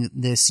building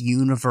this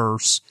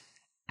universe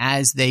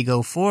as they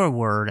go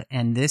forward.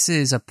 And this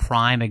is a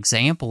prime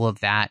example of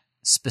that,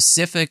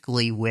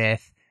 specifically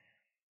with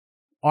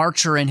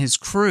Archer and his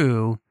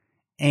crew,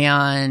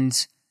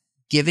 and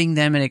giving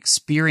them an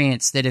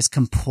experience that is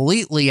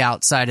completely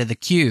outside of the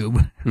cube,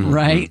 mm-hmm.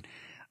 right?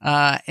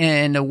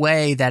 In a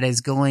way that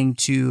is going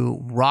to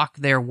rock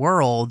their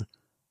world.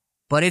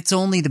 But it's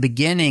only the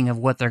beginning of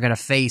what they're going to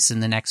face in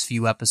the next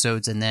few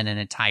episodes and then an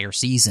entire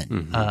season.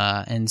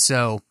 Mm-hmm. And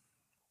so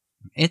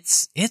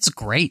it's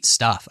great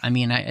stuff. I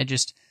mean, I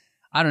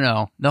don't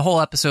know. The whole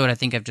episode, I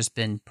think I've just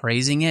been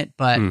praising it,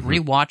 but mm-hmm.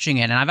 rewatching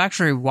it, and I've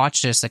actually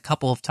watched this a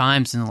couple of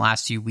times in the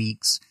last few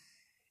weeks,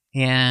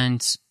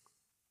 and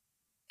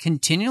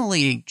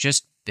continually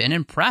just been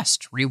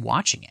impressed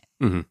rewatching it.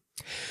 Mm-hmm.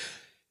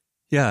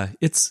 Yeah,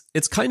 it's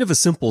kind of a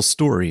simple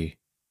story.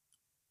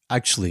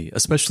 Actually,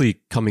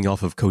 especially coming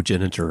off of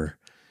Cogenitor,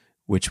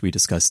 which we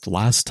discussed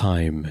last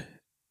time,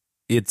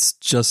 it's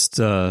just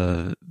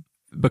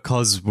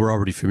because we're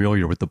already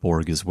familiar with the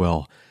Borg as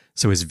well.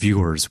 So as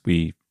viewers,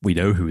 we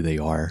know who they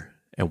are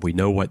and we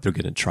know what they're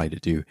going to try to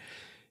do.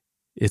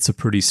 It's a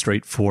pretty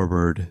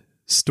straightforward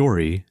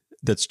story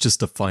that's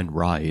just a fun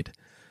ride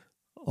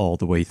all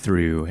the way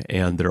through.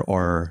 And there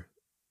are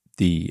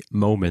the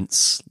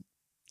moments,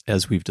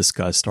 as we've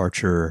discussed,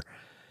 Archer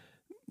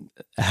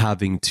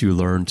having to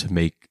learn to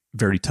make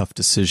very tough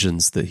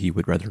decisions that he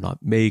would rather not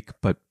make,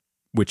 but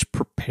which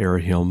prepare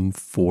him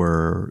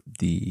for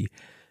the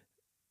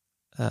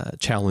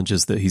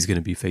challenges that he's going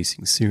to be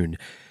facing soon.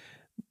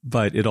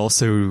 But it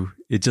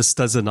just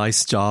does a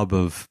nice job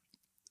of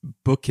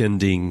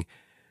bookending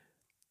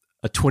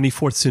a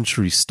 24th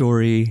century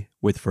story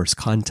with First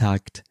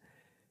Contact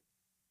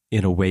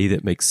in a way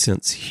that makes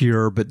sense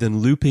here, but then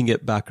looping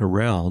it back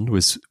around,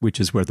 which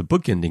is where the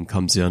bookending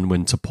comes in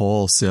when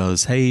T'Pol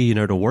says, hey,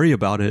 don't worry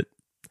about it.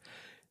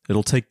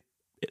 It'll take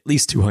at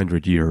least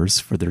 200 years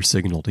for their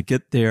signal to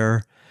get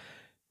there,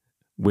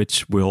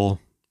 which will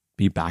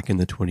be back in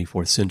the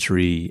 24th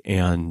century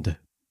and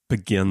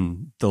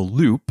begin the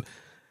loop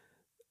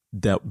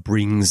that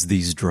brings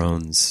these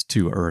drones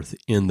to Earth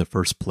in the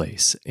first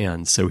place.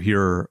 And so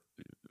here,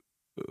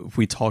 if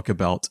we talk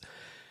about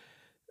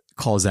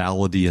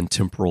causality and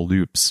temporal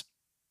loops,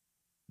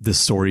 this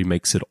story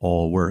makes it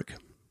all work.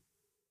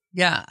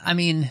 Yeah, I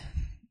mean,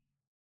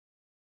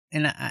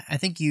 and I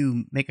think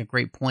you make a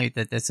great point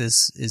that this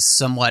is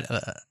somewhat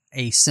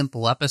a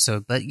simple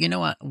episode. But you know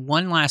what?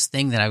 One last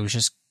thing that I was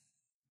just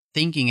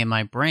thinking in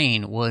my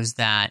brain was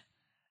that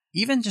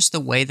even just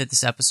the way that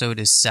this episode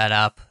is set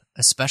up,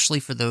 especially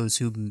for those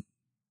who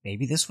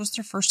maybe this was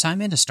their first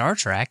time into Star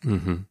Trek,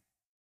 mm-hmm.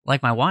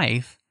 like my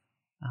wife,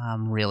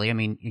 really. I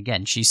mean,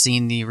 again, she's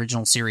seen the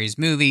original series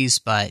movies,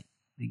 but,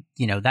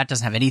 that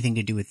doesn't have anything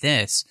to do with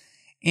this.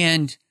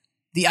 And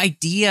the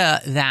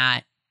idea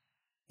that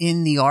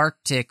in the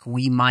Arctic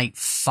we might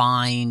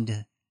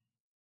find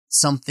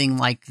something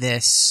like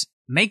this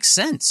makes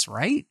sense,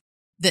 right?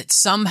 That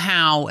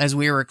somehow, as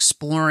we were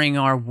exploring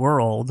our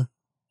world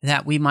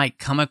that we might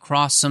come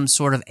across some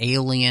sort of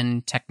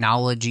alien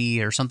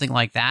technology or something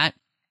like that.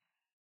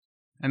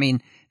 I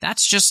mean,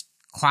 that's just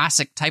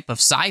classic type of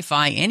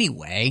sci-fi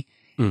anyway.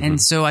 Mm-hmm.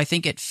 And so I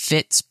think it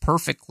fits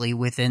perfectly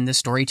within the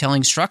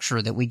storytelling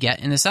structure that we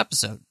get in this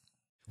episode.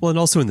 Well, and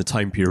also in the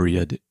time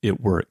period, it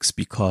works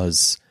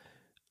because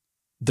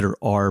there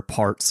are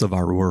parts of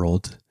our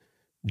world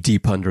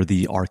deep under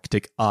the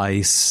Arctic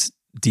ice,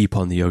 deep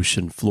on the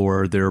ocean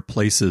floor. There are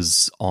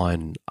places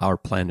on our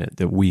planet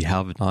that we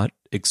have not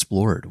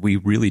explored. We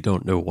really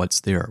don't know what's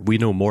there. We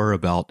know more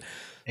about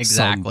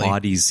some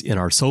bodies in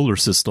our solar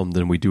system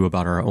than we do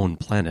about our own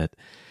planet.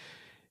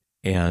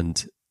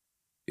 And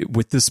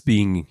with this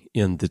being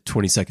in the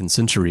 22nd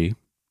century,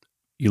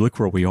 you look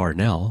where we are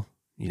now,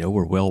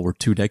 we're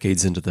 2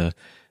 decades into the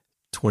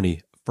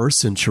 21st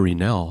century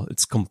now.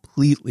 It's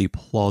completely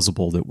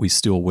plausible that we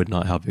still would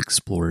not have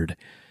explored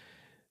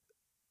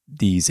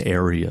these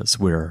areas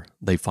where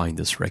they find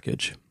this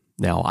wreckage.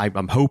 Now,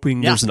 I'm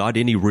hoping there's not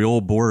any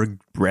real Borg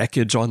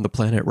wreckage on the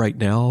planet right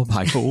now,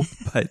 I hope,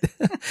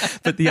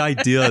 but the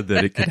idea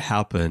that it could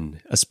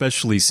happen,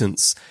 especially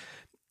since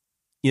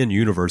in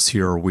universe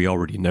here, we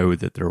already know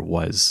that there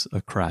was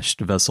a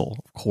crashed vessel.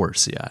 Of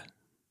course,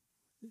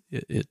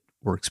 it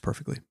works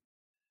perfectly.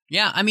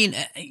 Yeah, I mean,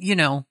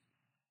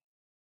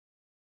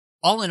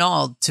 all in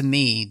all, to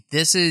me,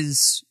 this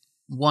is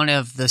one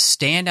of the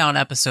standout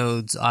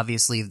episodes,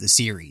 obviously, of the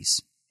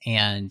series.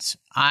 And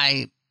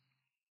I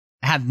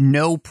have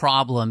no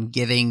problem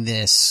giving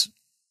this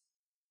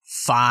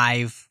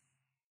 5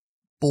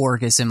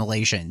 Borg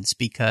assimilations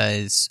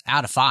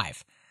out of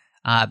 5.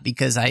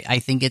 Because I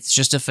think it's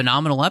just a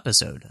phenomenal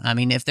episode. I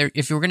mean,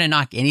 if you're going to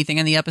knock anything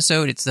in the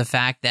episode, it's the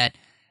fact that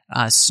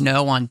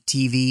snow on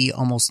TV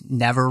almost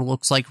never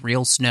looks like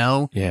real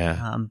snow.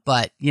 Yeah.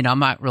 But, I'm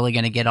not really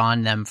going to get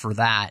on them for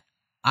that.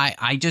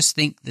 I just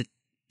think that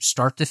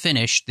start to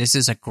finish, this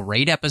is a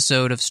great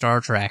episode of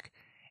Star Trek,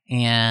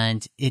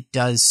 and it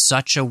does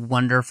such a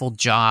wonderful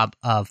job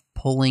of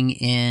pulling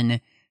in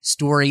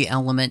story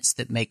elements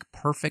that make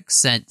perfect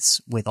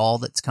sense with all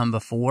that's come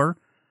before.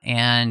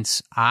 And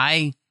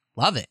I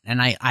love it.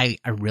 And I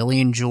really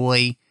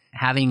enjoy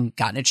having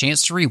gotten a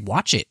chance to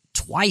rewatch it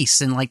twice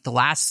in like the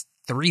last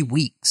 3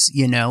 weeks,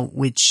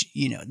 which,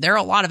 there are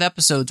a lot of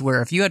episodes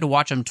where if you had to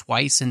watch them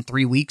twice in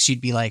 3 weeks,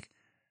 you'd be like,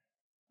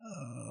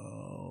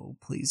 oh,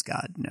 please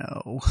God,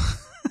 no.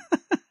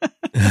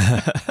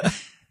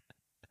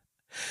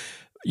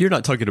 You're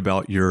not talking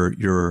about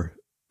your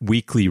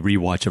weekly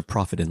rewatch of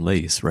Prophet and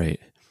Lace,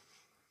 right?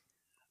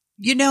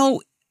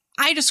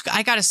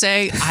 I gotta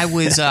say, I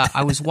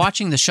was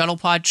watching the Shuttle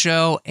Pod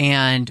show,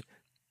 and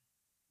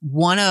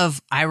one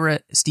of Ira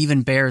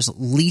Stephen Bear's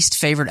least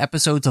favorite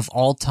episodes of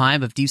all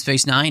time of Deep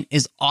Space Nine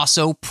is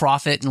also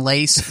Prophet and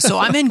Lace. So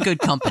I'm in good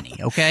company,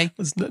 okay?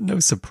 There's no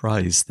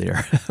surprise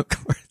there, of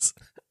course.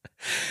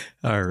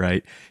 All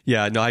right.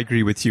 Yeah, no, I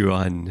agree with you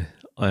on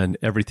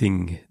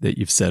everything that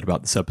you've said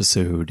about this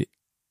episode.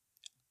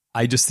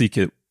 I just think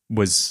it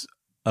was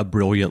a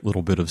brilliant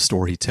little bit of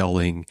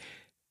storytelling.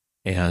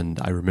 And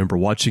I remember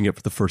watching it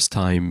for the first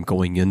time,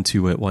 going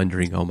into it,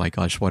 wondering, oh my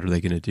gosh, what are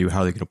they going to do?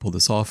 How are they going to pull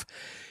this off?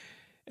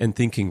 And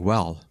thinking,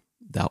 wow,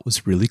 that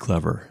was really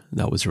clever.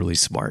 That was really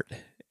smart.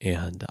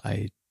 And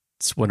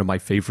it's one of my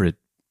favorite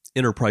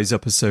Enterprise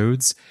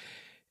episodes.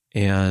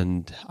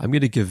 And I'm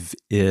going to give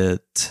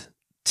it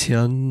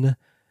 10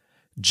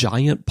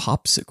 giant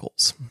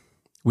popsicles,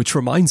 which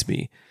reminds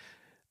me,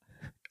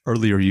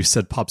 earlier you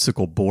said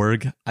Popsicle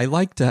Borg.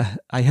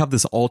 I have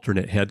this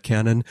alternate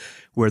headcanon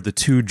where the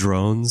 2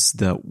 drones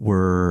that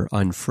were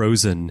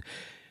unfrozen,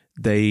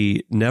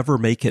 they never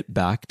make it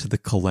back to the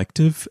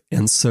collective,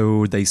 and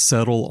so they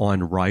settle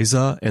on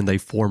Risa and they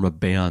form a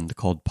band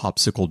called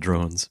Popsicle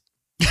Drones.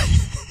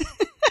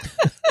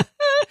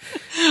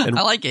 And,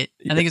 I like it.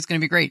 I think it's going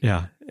to be great.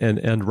 Yeah, and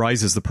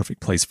Risa is the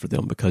perfect place for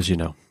them because, it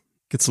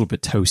gets a little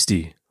bit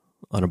toasty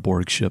on a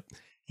Borg ship.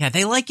 Yeah,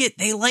 they like it.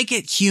 They like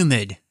it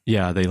humid.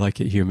 Yeah, they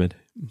like it humid.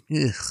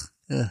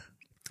 Ugh.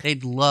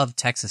 They'd love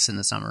Texas in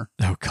the summer.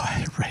 Oh,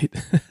 God, right.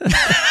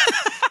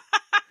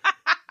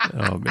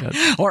 Oh, man.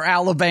 Or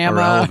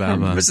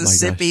Alabama.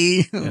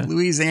 Mississippi,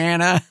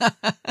 Louisiana.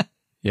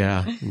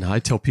 Yeah. No, I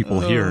tell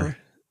people here,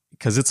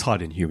 because it's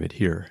hot and humid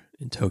here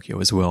in Tokyo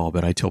as well,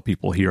 but I tell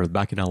people here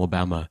back in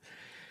Alabama,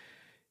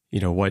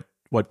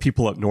 what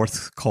people up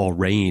north call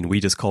rain, we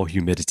just call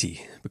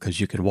humidity, because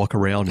you can walk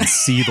around and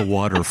see the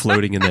water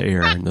floating in the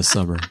air in the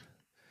summer.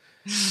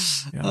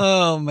 Yeah.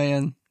 Oh,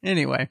 man.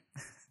 Anyway.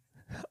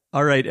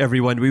 All right,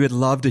 everyone. We would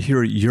love to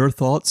hear your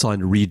thoughts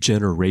on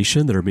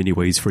regeneration. There are many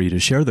ways for you to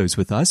share those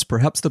with us.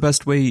 Perhaps the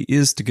best way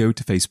is to go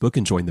to Facebook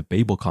and join the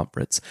Babel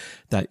Conference.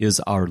 That is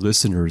our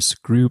listeners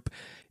group.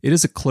 It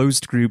is a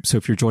closed group, so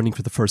if you're joining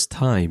for the first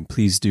time,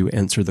 please do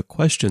answer the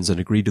questions and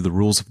agree to the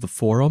rules of the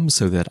forum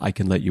so that I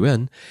can let you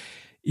in.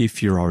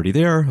 If you're already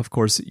there, of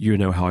course, you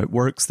know how it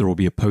works. There will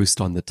be a post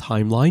on the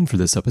timeline for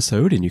this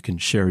episode, and you can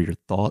share your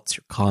thoughts,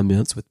 your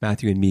comments with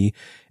Matthew and me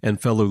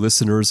and fellow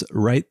listeners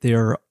right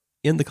there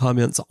in the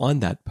comments on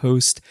that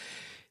post.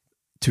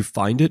 To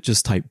find it,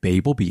 just type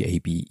Babel,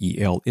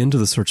 Babel, into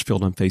the search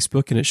field on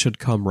Facebook, and it should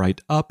come right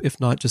up. If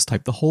not, just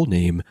type the whole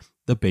name,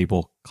 the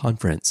Babel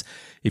Conference.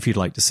 If you'd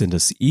like to send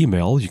us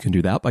email, you can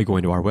do that by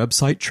going to our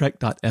website,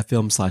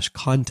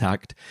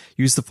 trek.fm/contact.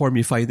 Use the form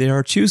you find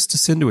there, choose to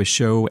send to a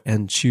show,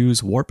 and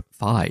choose Warp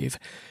 5.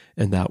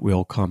 And that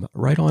will come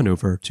right on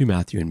over to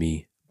Matthew and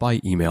me by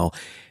email.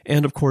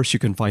 And of course, you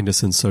can find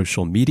us in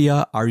social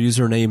media. Our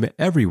username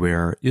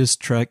everywhere is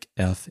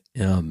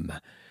TrekFM.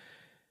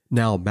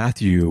 Now,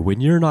 Matthew,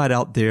 when you're not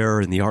out there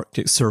in the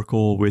Arctic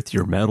Circle with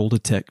your metal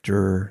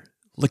detector,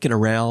 looking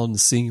around,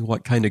 seeing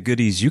what kind of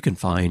goodies you can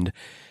find,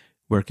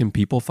 where can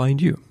people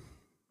find you?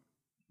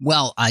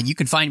 Well, you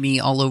can find me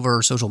all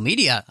over social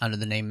media under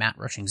the name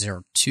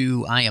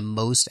MattRushing02. I am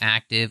most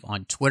active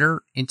on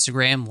Twitter,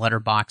 Instagram,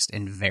 Letterboxd,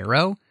 and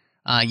Vero.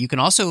 You can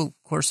also,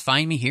 of course,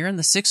 find me here in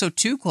the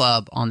 602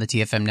 Club on the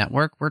TFM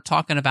network. We're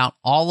talking about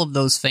all of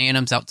those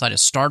fandoms outside of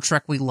Star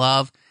Trek we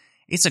love.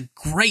 It's a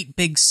great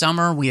big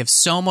summer. We have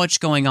so much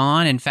going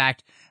on. In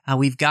fact,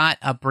 we've got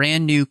a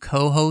brand new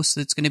co-host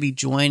that's going to be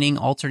joining,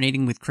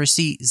 alternating with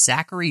Chrissy.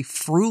 Zachary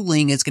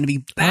Fruling is going to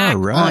be back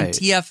on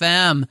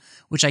TFM,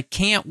 which I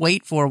can't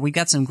wait for. We've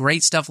got some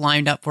great stuff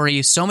lined up for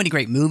you. So many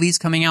great movies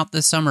coming out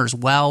this summer as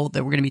well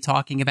that we're going to be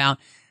talking about.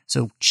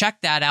 So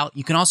check that out.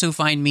 You can also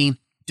find me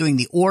doing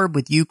The Orb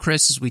with you,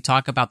 Chris, as we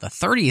talk about the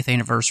 30th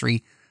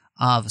anniversary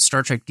of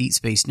Star Trek Deep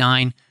Space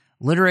Nine,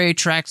 literary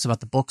tracks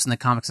about the books and the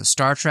comics of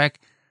Star Trek.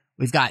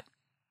 We've got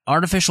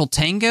Artificial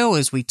Tango,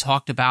 as we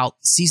talked about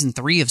Season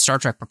 3 of Star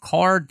Trek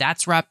Picard.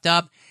 That's wrapped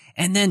up.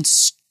 And then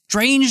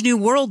Strange New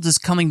Worlds is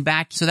coming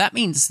back. So that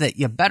means that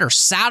you better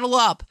saddle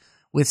up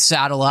with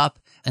Saddle Up.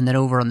 And then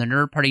over on the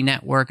Nerd Party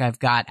Network, I've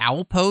got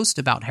Owl Post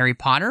about Harry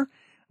Potter.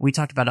 We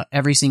talked about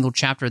every single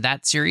chapter of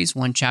that series,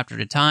 one chapter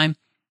at a time.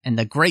 And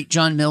the great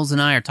John Mills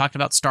and I are talking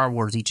about Star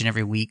Wars each and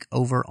every week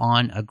over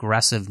on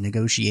Aggressive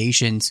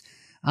Negotiations.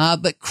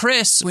 But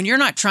Chris, when you're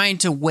not trying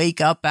to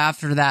wake up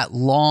after that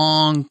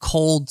long,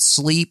 cold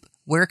sleep,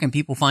 where can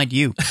people find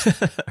you?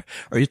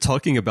 Are you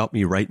talking about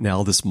me right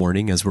now this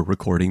morning as we're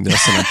recording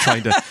this and I'm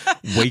trying to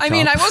wake up? I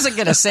mean, I wasn't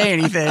going to say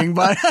anything,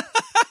 but...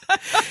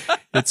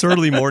 It's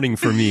early morning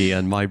for me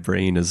and my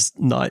brain is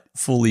not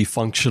fully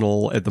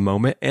functional at the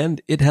moment and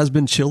it has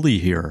been chilly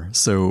here,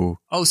 so...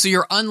 Oh, so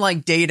you're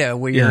unlike Data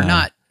where you're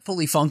not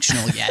fully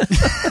functional yet.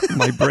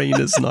 My brain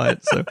is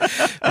not. So,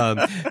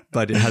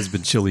 but it has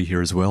been chilly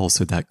here as well.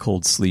 So that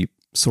cold sleep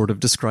sort of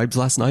describes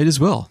last night as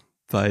well.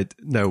 But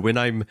no, when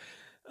I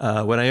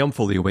am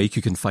fully awake,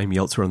 you can find me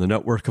elsewhere on the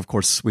network. Of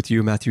course, with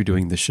you, Matthew,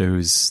 doing the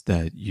shows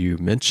that you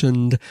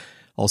mentioned.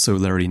 Also,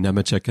 Larry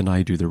Nemechek and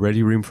I do the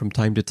Ready Room from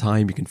time to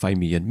time. You can find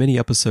me in many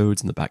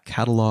episodes in the back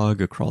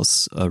catalog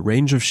across a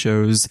range of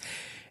shows.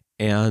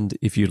 And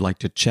if you'd like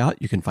to chat,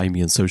 you can find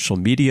me on social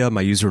media.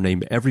 My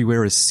username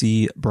everywhere is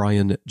C.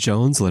 Bryan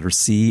Jones, letter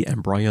C,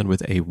 and Bryan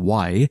with a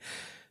Y.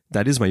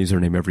 That is my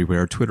username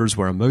everywhere. Twitter's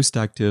where I'm most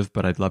active,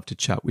 but I'd love to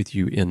chat with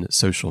you in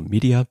social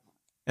media.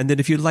 And then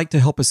if you'd like to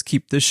help us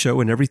keep this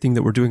show and everything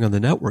that we're doing on the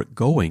network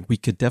going, we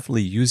could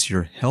definitely use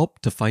your help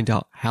to find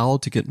out how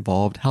to get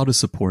involved, how to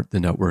support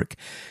the network.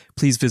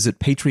 Please visit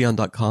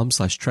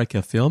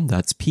patreon.com/TrekFM.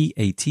 That's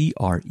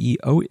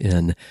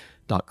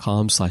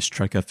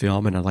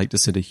patreon.com/TrekFM. And I'd like to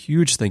send a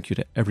huge thank you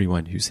to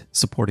everyone who's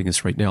supporting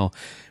us right now.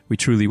 We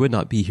truly would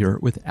not be here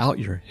without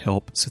your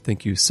help. So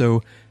thank you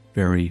so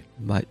very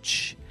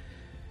much.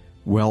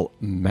 Well,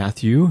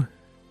 Matthew,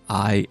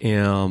 I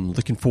am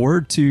looking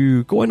forward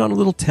to going on a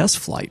little test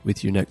flight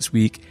with you next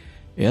week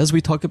as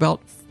we talk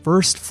about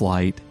First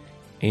Flight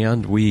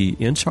and we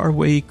inch our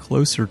way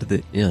closer to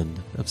the end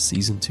of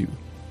Season 2.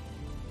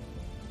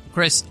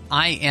 Chris,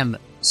 I am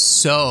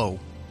so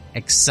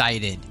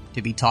excited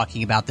to be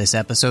talking about this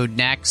episode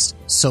next,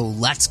 so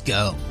let's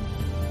go.